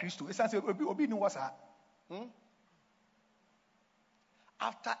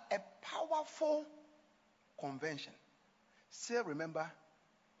 After a powerful convention, still remember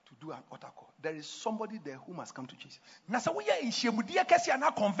to do an altar call. There is somebody there who must come to Jesus.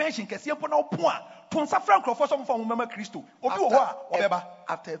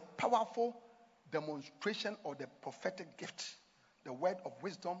 After a powerful demonstration of the prophetic gift, the word of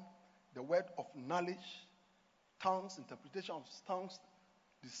wisdom, the word of knowledge, tongues, interpretation of tongues,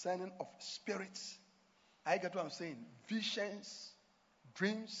 discerning of spirits. I get what I'm saying. Visions,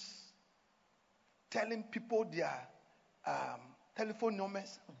 dreams, telling people their telephone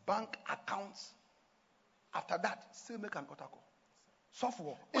numbers, bank accounts. After that, still make an altar call.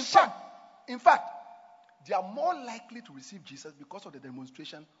 Software. In fact, they are more likely to receive Jesus because of the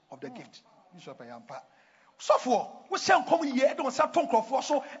demonstration of the gift. Bishop Ayampa. Software. We send come here. Don't say talk of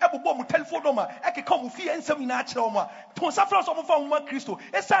so. Ebo mu telephone number. Eke come fi ensem ina akire omo. Ton sa fra so mo fa mo Kristo.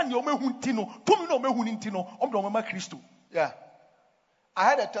 Esa ne o mehu ntino. Tumi no mehu ntino. Om do mo Kristo. Yeah. I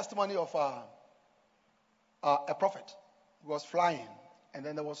had a testimony of a prophet who was flying, and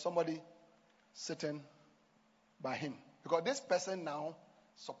then there was somebody sitting by him because this person now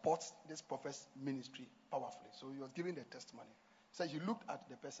supports this prophet's ministry powerfully. So he was giving the testimony. So he looked at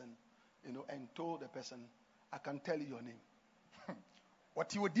the person, and told the person, "I can tell you your name."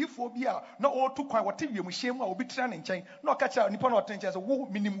 What you would do for Bia, not all too quiet, what you shame or be trying and chain, no catch out Nippon or Tench as a woo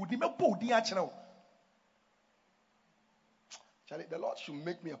minimum would never pull the actual. Charlie, the Lord should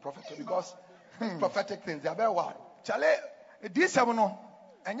make me a prophet too, because these prophetic things, they are very wild. Charlie, this I know,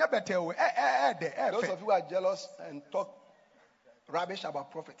 and you better. Those of you who are jealous and talk rubbish about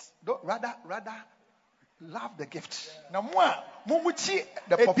prophets, don't rather love the gift. Now, Mumuchi,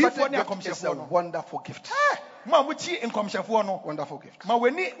 The prophetic gift is a wonderful gift. Mamuchi in Comshafuano, Wonderful gift. Ma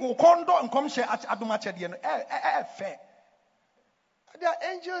when Ukondo and Comsha at Adumachadian, fair. There are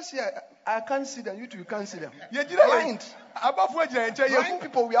angels here. I can't see them. You two, you can't see them. You Blind. Above what you Blind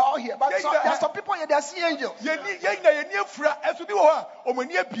people, we are all here. But there are some people here, they are seeing angels. They are talking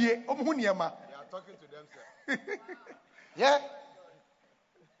to themselves. Yeah.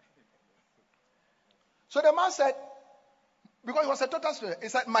 So the man said, because it was a total story, he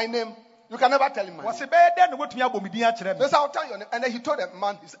said, my name, you can never tell him my name. Was a bad then what me abomi dia kire So me. he said, I'll tell you your name. And then he told the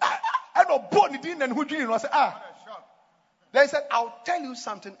man, he said, I no born din and who dream was Then he said, I'll tell you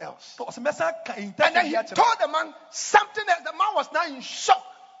something else. So mesa ka And then he told the man something else. The man was now in shock.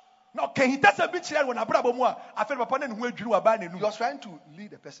 no can he tell be kire when abrabo mu a afa papa na hu adwiri wa ba na He nu. was trying to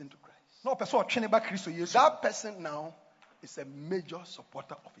lead the person to Christ. No person o twene ba Kristo Yesu. That person now is a major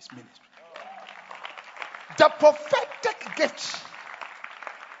supporter of his ministry. The prophetic gift,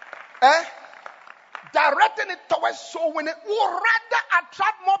 directing it towards soul winning will rather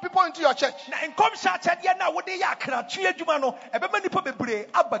attract more people into your church. Na enkom sha chade na wo de ya akra twe adwuma no ebe ma nipa bebre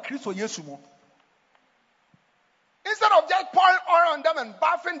aba Kristo Yesu mu. Instead of just pouring oil on them and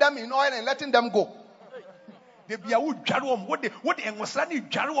bathing them in oil and letting them go. De bia wo dware wom wo de enwosra ne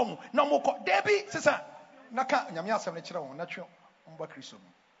dware wom na mo ko de bi sisa naka nyame asem ne kire won na twe mba Kristo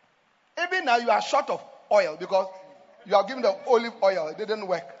mu. Even now you are short of oil because you are given the olive oil, it didn't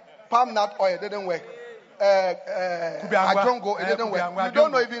work. Palm nut oil, it didn't work. Ajongo, it didn't work. You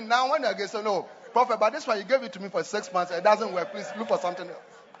don't know even now when you say, no, prophet, but this one you gave it to me for 6 months, it doesn't work. Please look for something else.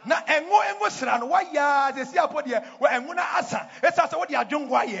 Na engo sra no wa ya ze si apode wa engo na asa esa se wo de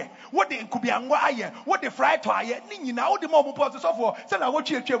adwongo aye wo de nkubiango aye wo de fry to aye ni nyina wo de mo bo so so se na wo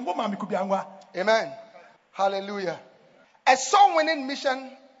twetwe ngo ma me kubiango. Amen. Hallelujah. A soul winning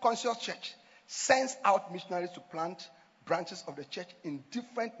mission conscious church sends out missionaries to plant branches of the church in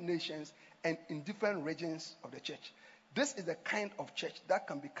different nations and in different regions of the church. This is the kind of church that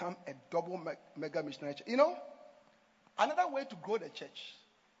can become a double mega missionary church. You know, another way to grow the church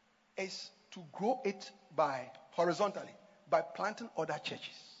is to grow it by horizontally, by planting other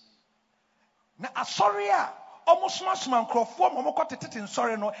churches. Na asori a almost sma nkrofo mo ko tetete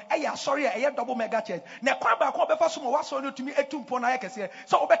nsori no e ya asori a e double mega church na kwa ba ko befa so mo wasori no tumi etumpo na ayekese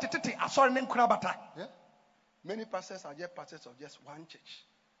so obetetete asori ne nkura bata. Yeah. Many pastors are just pastors of just one church.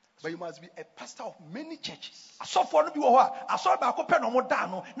 But you must be a pastor of many churches. Asofo no bi wo ho a asori ba ko pe no mo da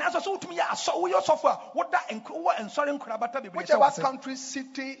no na so utumi ya wo yo sofo a wo da wo ensori nkura bata bebre. Whichever country,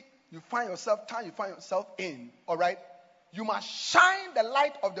 city you find yourself, town you find yourself in, all right, you must shine the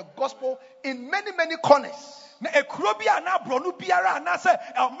light of the gospel in many, many corners. Na ekuro bia na bronu biara na se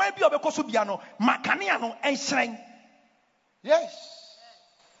man bi obekoso bia no makane no enhyren. Yes.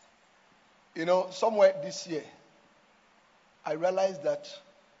 You know, somewhere this year, I realized that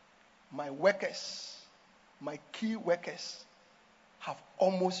my workers, my key workers, have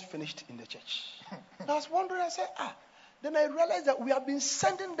almost finished in the church. I was wondering, I said, then I realized that we have been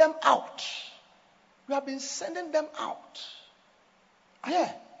sending them out. We have been sending them out.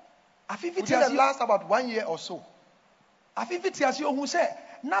 Yeah. Within the last about 1 year or so. Afifiti as you who say,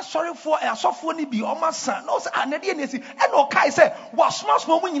 na sorry for a software ni bi o masa no say anade enesi e no kai say was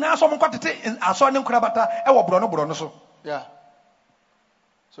small mu nyina so mo kwatete aso ne nkrabata e wo bro no so. Yeah.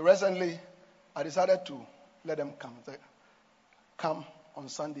 So recently I decided to let them come. Come on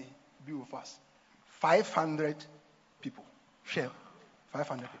Sunday, be with us. 500 people. Share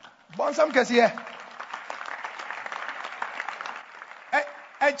 500 people. Bon sam kesi here.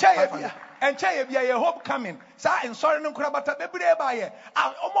 Enche bia ye hope coming. Sa en sorry no nkrabata bebre ba ye.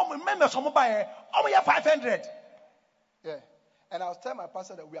 Omo members omo ba ye. Omo ye 500. Yeah. And I was telling my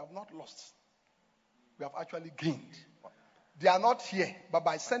pastor that we have not lost. We have actually gained. They are not here, but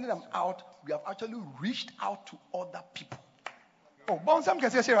by sending them out, we have actually reached out to other people. Oh, bon sam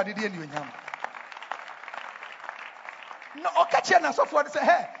kesi share adidi eni onyam. No okache na so for say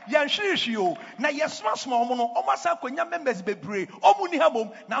hey yan hwehwe o na yesma small mo no omasa konya members bebre omu ni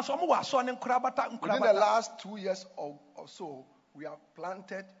hamom na so mo waso ne nkrabata. Within the last 2 years or so, we have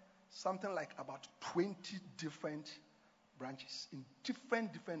planted something like about 20 different branches in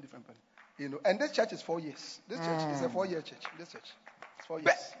different places. You know, and this church is 4 years. This church is a 4-year church. This church. 4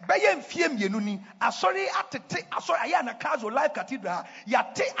 years. Beye mfie mienu ni asori atete asori aya na Kazo Life Cathedral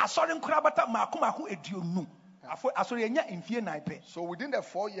yate asori nkorabata mako eduonu asori enya mfie 9 pe. So within the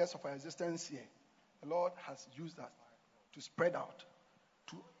 4 years of our existence here, the Lord has used us to spread out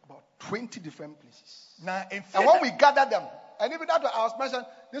to about 20 different places. And when we gather them, and even that I was mentioned,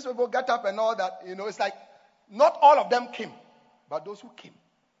 these people get up and all that, it's like not all of them came, but those who came,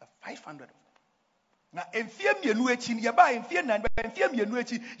 500 of them. Na mfie mienu echi ni yeba mfie 9 mfie mienu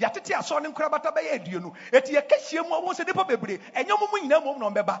echi yatete asori nkorabata beye eduonu eti yekahie mu won se depo bebre enyo mu nyina mu no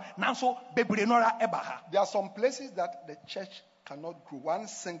mbeba nanso bebre nora eba ha. There are some places that the church cannot grow. One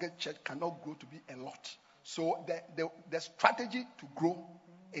single church cannot grow to be a lot. So the strategy to grow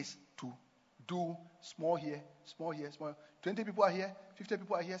is to do small here, small here, small. 20 people are here, 50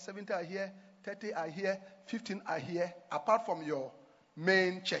 people are here, 70 are here, 30 are here, 15 are here, apart from your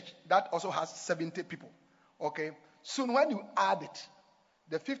main church that also has 70 people. Okay, soon when you add it,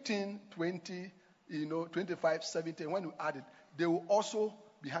 the 15, 20, 25, 70, when you add it, they will also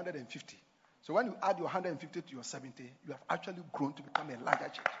be 150. So when you add your 150 to your 70, you have actually grown to become a larger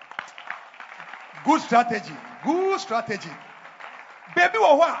church. Good strategy. Good strategy. Baby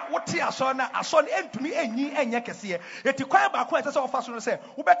wo what asọ na entumi enye kese eti kwan ba ko ese ofa so no se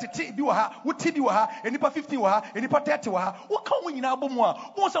wo betete bi wo ha wo ti bi wo ha enipa 15 wo ha enipa 30 wo ha wo ka wo nyina abomu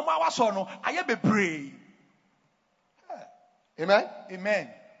a wo se mo awaso no aye bebre. Amen. Amen.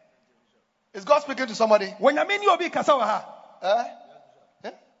 Is God speaking to somebody? When you mean you be kasa wo ha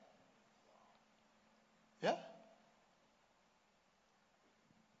yeah. Yeah.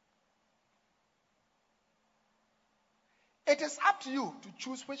 It is up to you to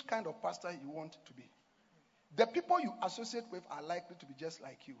choose which kind of pastor you want to be. The people you associate with are likely to be just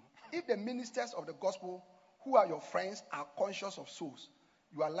like you. If the ministers of the gospel who are your friends are conscious of souls,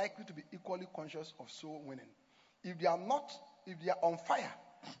 you are likely to be equally conscious of soul winning. If they are on fire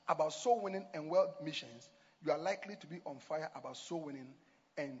about soul winning and world missions, you are likely to be on fire about soul winning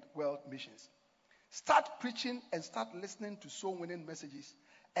and world missions. Start preaching and start listening to soul winning messages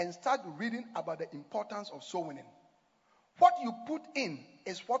and start reading about the importance of soul winning. What you put in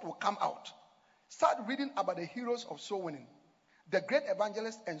is what will come out. Start reading about the heroes of soul winning. The great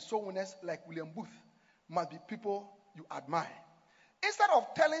evangelists and soul winners like William Booth must be people you admire. Instead of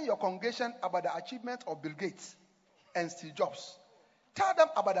telling your congregation about the achievements of Bill Gates and Steve Jobs, tell them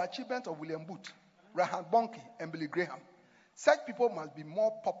about the achievements of William Booth, Reinhard Bonnke, and Billy Graham. Such people must be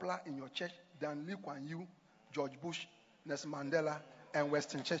more popular in your church than Lee Kuan Yew, George Bush, Nelson Mandela, and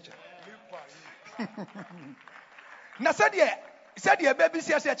Winston Churchill. Na said ye baby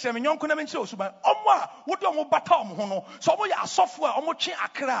say chere me nyonko na me nche osuban omo a wodi omo bata omo ho no so omo ya asofo a omo twe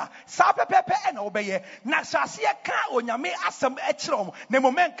akra sa pepepe e na obeye na sase ye ka onyame asem e kire omo na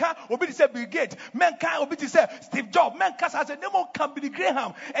mo menka obi di say Bill Gates menka obi di say Steve Jobs menka sa say nemo kan Billy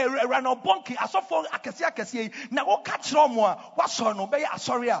Graham Reinhard Bonnke asofo akese na wo ka kire omo a waso no obeye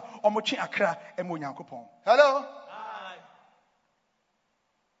asori a omo twe akra e mo nyankopon. Hello.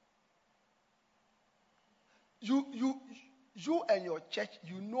 You and your church,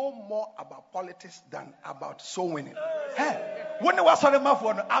 you know more about politics than about soul winning. Hey, when the was on the mouth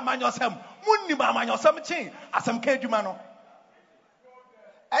one, amanyosem, munni amanyosem chin, asem kejuma no.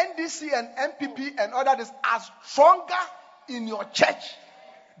 NDC and MPP and others are stronger in your church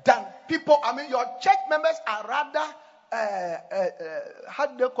than people. I mean, your church members are rather, how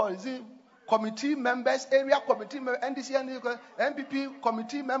do they call it? Committee members, area committee members, NDC, MPP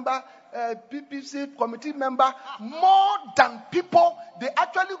committee member, PPC committee member, more than people. They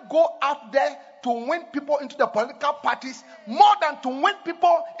actually go out there to win people into the political parties, more than to win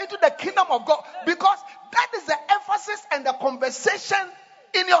people into the kingdom of God, because that is the emphasis and the conversation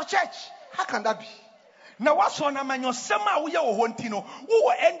in your church. How can that be? Na waso na manyosema wo ye wo hontino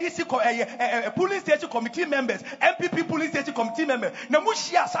wo NDC police station committee members, MPP police station committee members na mu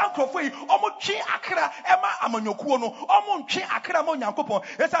hia sankrofo yi omo twe akra ema amanyokuo no omo ntwe akra ma onyankopon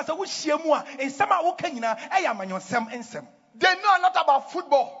esa se wo hia mu a ensema wo ka nyina e ya amanyosem ensem. They know a lot about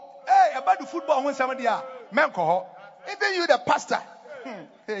football. About the football ho ensem dia menko ho. Even you the pastor,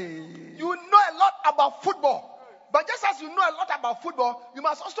 you know a lot about football. But just as you know a lot about football, you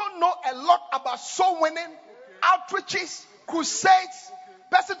must also know a lot about soul winning, outreaches, crusades,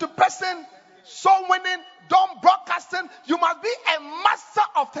 person to person, soul winning, dawn broadcasting. You must be a master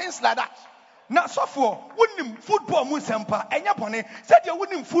of things like that. Now, so for winning football, Musempa, and Yapone said you're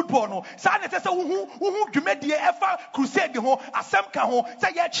winning football. No, Sana says, who made the ever crusade the home, a Samka home,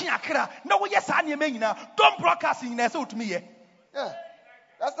 say, Yachinakra. No, yes, I mean, don't broadcasting in to me. Yeah.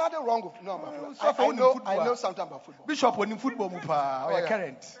 There's nothing wrong with I know something about football. Bishop winning football, Mupa, or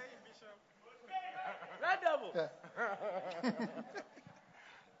current. Yeah.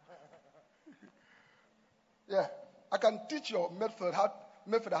 Yeah. I can teach your midfielder how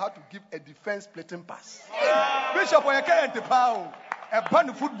to give a defense splitting pass. Bishop on your current power. A band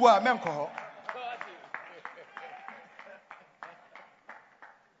of football, menko.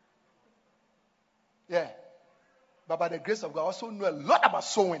 Yeah. But by the grace of God, I also know a lot about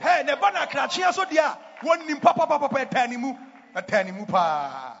sowing. Hey, ne bana krachia so dia. One nim papa etanimu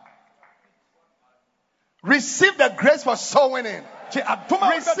pa. Receive the grace for sowing in.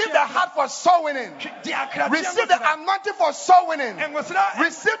 Receive the heart for sowing in. Receive the anointing for sowing in.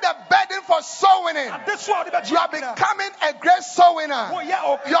 Receive the burden for sowing in. You are becoming a great sower.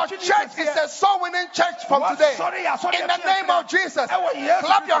 Your church is a sowing in church from today. In the name of Jesus.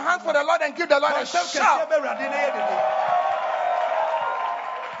 Clap your hands for the Lord and give the Lord a shout.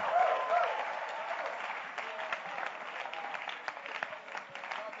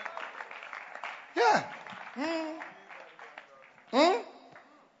 Yeah.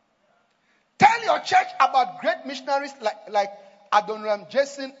 Tell your church about great missionaries like Adoniram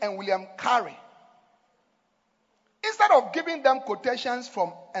Jason and William Carey. Instead of giving them quotations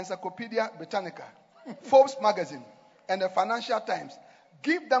from Encyclopedia Britannica, Forbes magazine, and the Financial Times,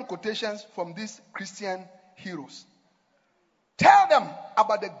 give them quotations from these Christian heroes. Tell them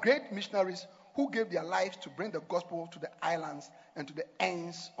about the great missionaries who gave their lives to bring the gospel to the islands and to the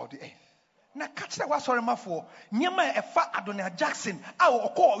ends of the earth. Na catch that was sorry mafo. Niema efa Adonia Jackson.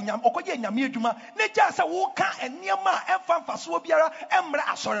 Okoye nyame adwuma. Ne ja se wo ka eniema emfa mfaso biara emre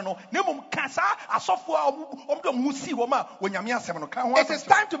asore no. Ne mum ka sa asofo omdo musi wo ma wo nyame asem no ka ho. It is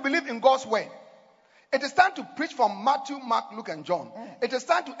time to believe in God's word. It is time to preach from Matthew, Mark, Luke, and John. It is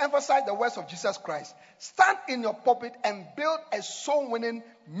time to emphasize the words of Jesus Christ. Stand in your pulpit and build a soul-winning,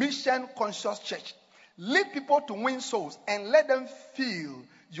 mission-conscious church. Lead people to win souls and let them feel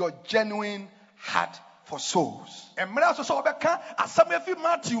your genuine heart for souls. Matthew,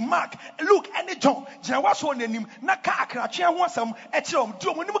 Mark, Luke, and John. God so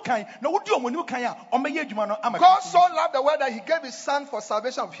loved the world that he gave his son for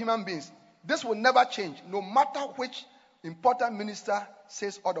salvation of human beings. This will never change, no matter which important minister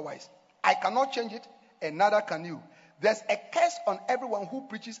says otherwise. I cannot change it, and neither can you. There's a curse on everyone who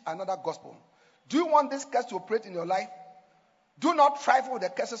preaches another gospel. Do you want this curse to operate in your life? Do not trifle with the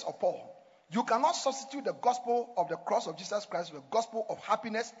curses of Paul. You cannot substitute the gospel of the cross of Jesus Christ with a gospel of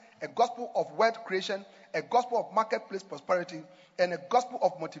happiness, a gospel of wealth creation, a gospel of marketplace prosperity, and a gospel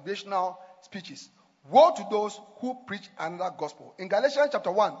of motivational speeches. Woe to those who preach another gospel. In Galatians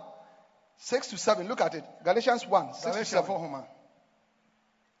chapter 1, 6 to 7, look at it. Galatians 1, 6 to 7.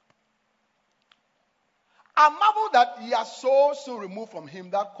 I marvel that ye are so removed from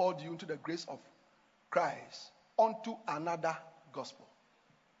him that called you into the grace of Christ unto another gospel,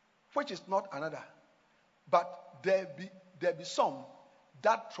 which is not another, but there be some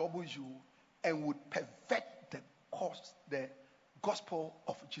that trouble you and would pervert the gospel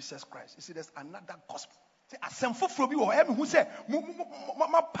of Jesus Christ. You see, there's another gospel. The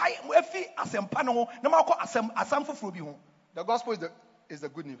gospel is the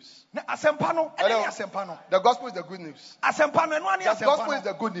good news. The gospel is the good news. The gospel is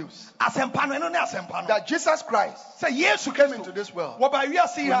the good news. That Jesus Christ came into this world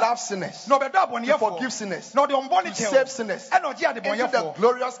to love sinners, to forgive sinners, to save sinners into the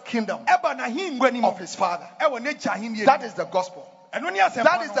glorious kingdom of his Father. That is the gospel.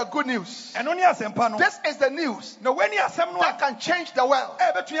 That is the good news. This is the news that can change the world.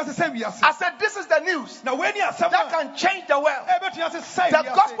 I said this is the news that can change the world. The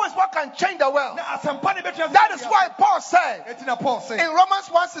gospel is what can change the world. That is why Paul said in Romans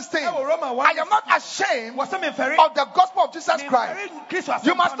 1:16, I am not ashamed of the gospel of Jesus Christ.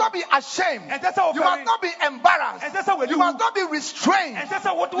 You must not be ashamed. You must not be embarrassed. You must not be restrained.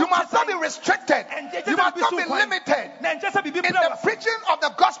 You must not be restricted. You must not be limited in the preaching of the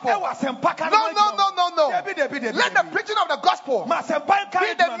gospel. No. Let the preaching of the gospel be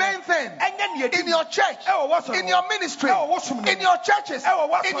the main thing in your church, in your ministry, in your churches,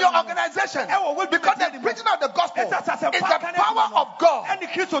 in your organization. Because the preaching of the gospel is the power of God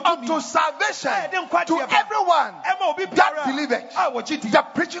unto salvation to everyone that believeth. The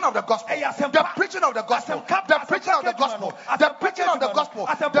preaching of the gospel. The preaching of the gospel. The preaching of the gospel. The preaching of the gospel.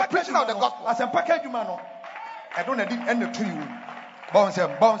 The preaching of the gospel. I don't end it to you. Bounce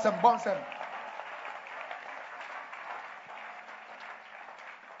him.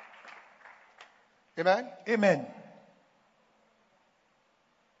 Amen.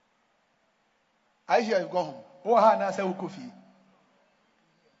 I hear you go home.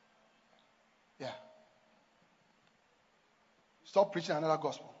 Yeah. Stop preaching another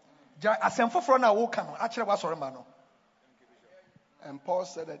gospel. And Paul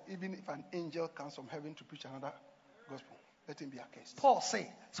said that even if an angel comes from heaven to preach another gospel, let him be accursed. Paul say,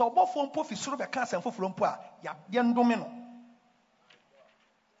 so obofo mpo fi soro be ka asem foforo mpo a ya ndome no.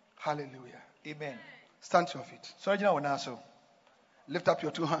 Hallelujah. Amen. Stand to your feet. So jina wona so. Lift up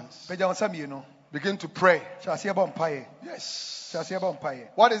your two hands. Beja won sam no. Begin to pray. Chase eba mpaye. Yes. Chase eba mpaye.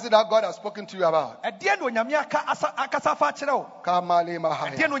 What is it that God has spoken to you about? Ade no nyame aka akasa fa kire wo. Kamali Ade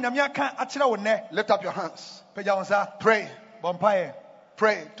mahaya. no nyame aka akire wo ne. Lift up your hands. Beja won sa. Pray. Bompaye.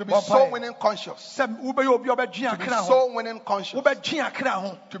 Pray to be so winning conscious. Sem ube yo obi obedwin To be akra ho. so winning conscious. Obedwin akra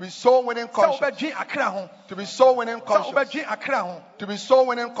ho. To be so winning Se conscious. obedwin akra ho. To be so winning Se conscious. obedwin akra ho. To be so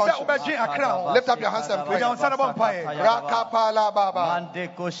winning Se conscious. obedwin akra ho. Lift up your hands and pray. Beja won sa na bompaye. Rakapala baba.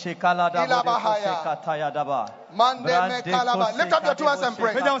 Mande me kalaba. Lift up your two hands and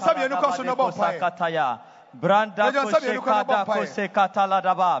pray. Beja won sa bi enu ko so no bompaye.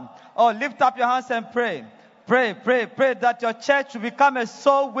 Oh, lift up your hands and pray. Pray that your church will become a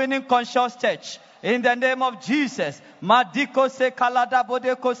soul-winning, conscious church. In the name of Jesus. Madiko se kalada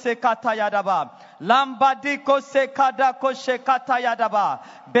bodeko se katayadaba. Lambadiko se kadako se katayadaba.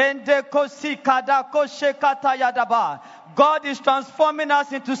 Bendeko si kadako se katayadaba. God is transforming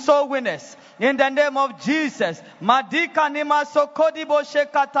us into soul winners. In the name of Jesus. Madika nima so kodibo se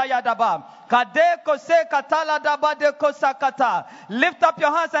katayadaba. Kadeko se katala daba deko sakata. Lift up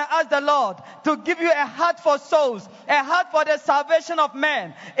your hands and ask the Lord to give you a heart for souls, a heart for the salvation of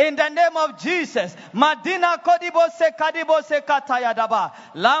men. In the name of Jesus. Madina kodibo se kadibo se kataya daba.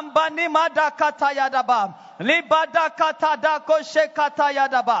 Lambani mada kataya daba. Libada katada koshe kataya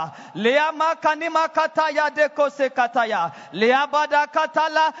daba. Liama kanima kataya deko se kataya. Liabada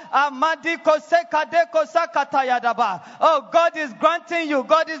katala amadi kose kadeko sakataya daba. Oh, God is granting you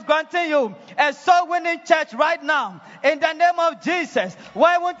a soul winning church right now. In the name of Jesus.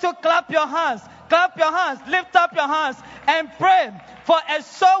 Why won't you clap your hands? Clap your hands, lift up your hands, and pray for a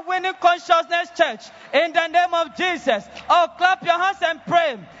soul winning consciousness church. In the name of Jesus. Oh, clap your hands and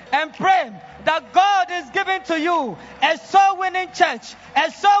pray that God is giving to you a soul winning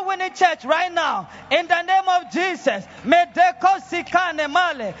church right now. In the name of Jesus. Medeko sikane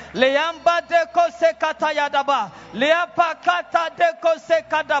male, leamba deko sekatayadaba, leapakata deko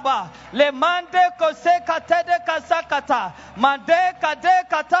sekadaba, le mande ko sekatede kasakata, mande kade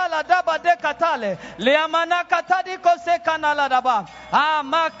katala daba de katale, leamana katadi ko sekanala daba,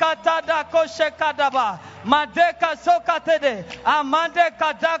 amakata da ko sekadaba, madeka sokatede, amande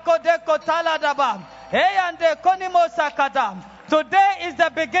kadako deko tala daba, heyande konimo sakada. Today is the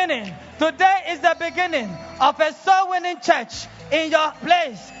beginning of a soul winning church in your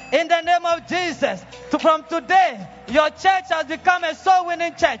place. In the name of Jesus. From today, your church has become a soul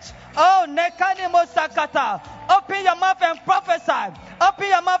winning church. Oh, Nekanimo Sakata. Open your mouth and prophesy. Open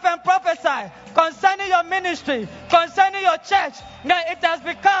your mouth and prophesy concerning your ministry, concerning your church. That it has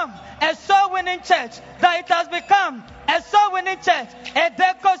become a soul winning church. That it has become a soul winning church.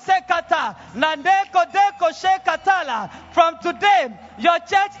 Edeko sekata, nandeko deko shekatala. From today, your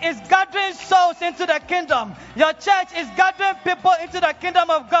church is gathering souls into the kingdom. Your church is gathering people into the kingdom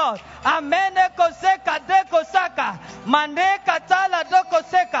of God. Ameneko seka deko saka, mane katala doko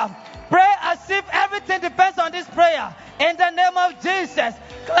seka. Pray as if everything depends on this prayer. In the name of Jesus,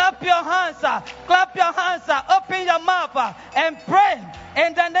 clap your hands, open your mouth and pray.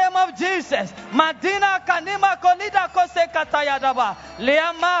 In the name of Jesus. Madina kanima kolida kose katayadaba.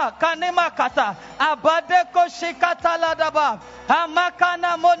 Liama kanima kata. Abade koshikata ladaba.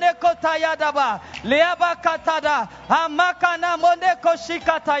 Hamakana moneko tayadaba. Liaba katada. Hamakana moneko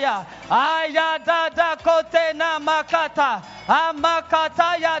shikataya. Ayadada kote na makata.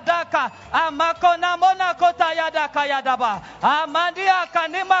 Amakata yadaka. Amakona monako tayadaka yadaba. Amandia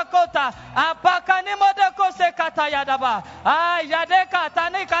kanima kota. Apakanimo de kose katayadaba. Ayadeka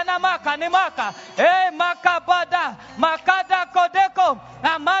tanika namaka nimaka. Makabada. Makada kodeko.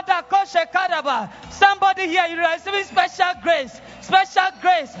 Amanda koshe kadaba. Somebody here, you are receiving special grace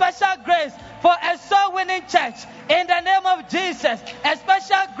for a soul winning church in the name of Jesus. A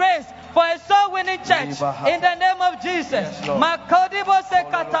special grace for a soul winning church in the name of Jesus. Makodibo se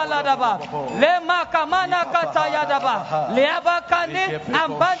kataladaba. Le makamana katayadaba. Le abakani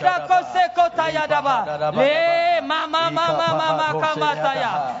ambanda kose kotayadaba. Le mama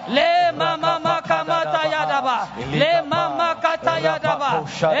kamataya. Le mama kamatayadaba. Le mama kataya. yadaba.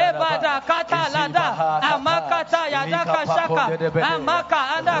 Ebada kata lada. Amakata yadaka shaka. Amaka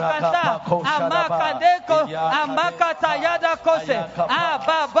andakasa. Amaka deko. Amakata yadakose.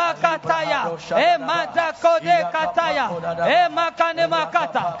 Ababa kataya. Emada kode kataya. Emakane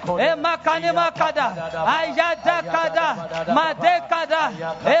makata. Emakane makada. Ayada kada. Madekada.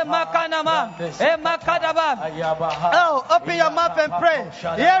 Emakanama. Emakadaba. Oh, open your mouth and pray.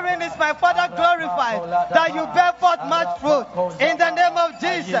 Herein is my Father glorified, that you bear forth much fruit in the name of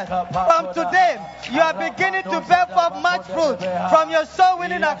Jesus. From today, you are beginning to bear forth much fruit from your soul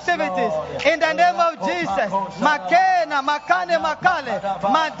winning activities in the name of Jesus. Makena, makane, makale,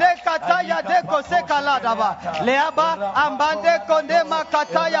 madekataya deko sekaladaba, leaba, ambande konde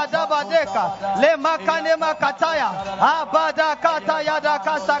makataya dabadeka, le makane makataya, abada kataya da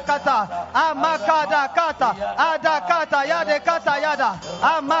kasakata, amakada kata, adakata yade kata yada,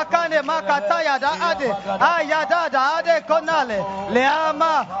 amakane makataya da ade, ayada da ade konale,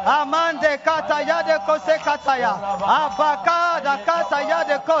 leama, amande kata yade kose kataya, abakada kata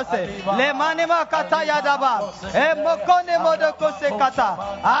yade kose, le manima kata yada ba, emokone modo kose kata,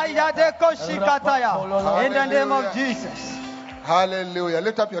 ayade koshi kataya, in the name of Jesus. Hallelujah.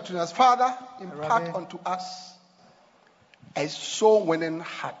 Lift up your children. Father, impart unto us a soul winning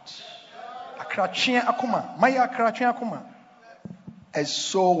heart. Akrachien akuma. Maya akrachien akuma. A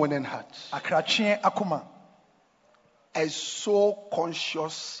soul winning heart. Akrachien akuma. A soul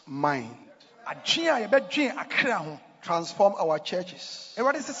conscious mind. Achien yebedwen akra ho. Transform our churches E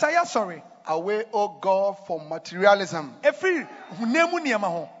wadi se saya sorry. away, oh God, from materialism. Efri hunemu niema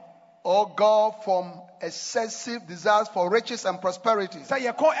ho. Oh God, from excessive desires for riches and prosperity. Say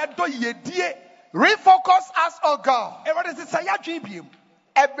ye ko edo yedie. Refocus us, oh God. E wadi se saya dwen biem.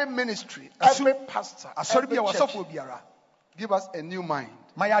 Every ministry, every pastor, Asori every bia church, wasofo biara. give us a new mind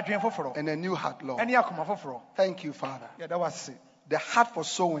Maya adwen foforo. and a new heart, Lord. Eni akoma foforo. Thank you, Father. Ye da wase. The heart for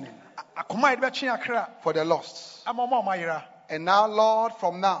soul winning, Akoma yede betwen akra. for the lost. Amama mayira. And now, Lord,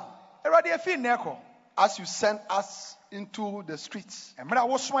 from now, E wadi efi neko. as you send us into the streets, Emra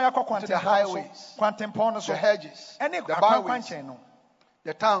wo soma yakọ to the kwantempon highways, kwantempon no so. the hedges, Eni the byways, akwankwan no.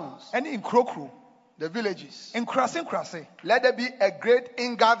 the towns, Eni nkrokro. the villages, Nkrase. let there be a great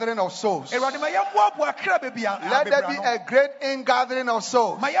ingathering of souls. E wadi ma yamboabo akra bebia. Let there be a great ingathering of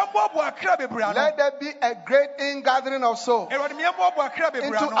souls. Ma yamboabo akra bebra no. Let there be a great ingathering of souls E wadi ma yamboabo akra bebra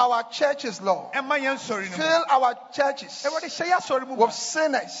into no. our churches, Lord. Emma yen sori no. Fill our churches E wadi hye asori mu. with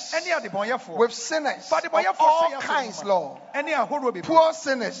sinners, Eni adebonyefo. with sinners But the boy of for all say kinds, yes, Lord. Eni ahoro bebra. Poor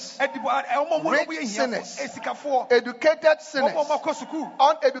sinners, Omo mo rich bo ye sinners, esikafo. educated sinners, Omo mo ko school.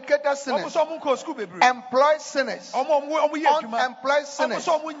 uneducated Omo sinners, so mo ko school bebra. employed sinners, Omo ye adwuma. unemployed Omo sinners,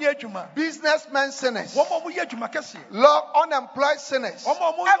 so mo nye adwuma. businessmen sinners, Omo mo ye adwuma kese. Lord, unemployed sinners,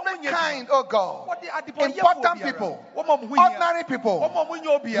 Omo every kind, oh God, What the adebonyefo. important people, ordinary people, Omo mo nye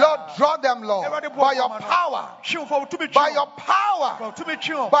obia. Lord, draw them, Lord, by your power, Chiunfo to me by your power, to me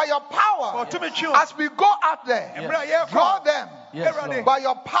chiun. by your power, To me chiun. as we go out there, Emra ye draw them Yes, Lord. by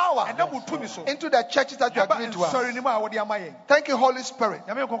your power And that will to me so. into the churches that you are giving to Sorry us. ni ma wodi amaye. Thank you, Holy Spirit,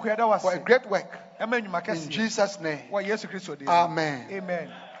 Nyame konko yeda wase. for a great work. Ema nyuma In kese. Jesus' name. Wa Yesu Kristo de. Amen.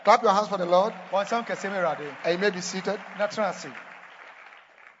 Amen. Clap your hands for the Lord, Wonsam kese me rade. and you may be seated. Na transi.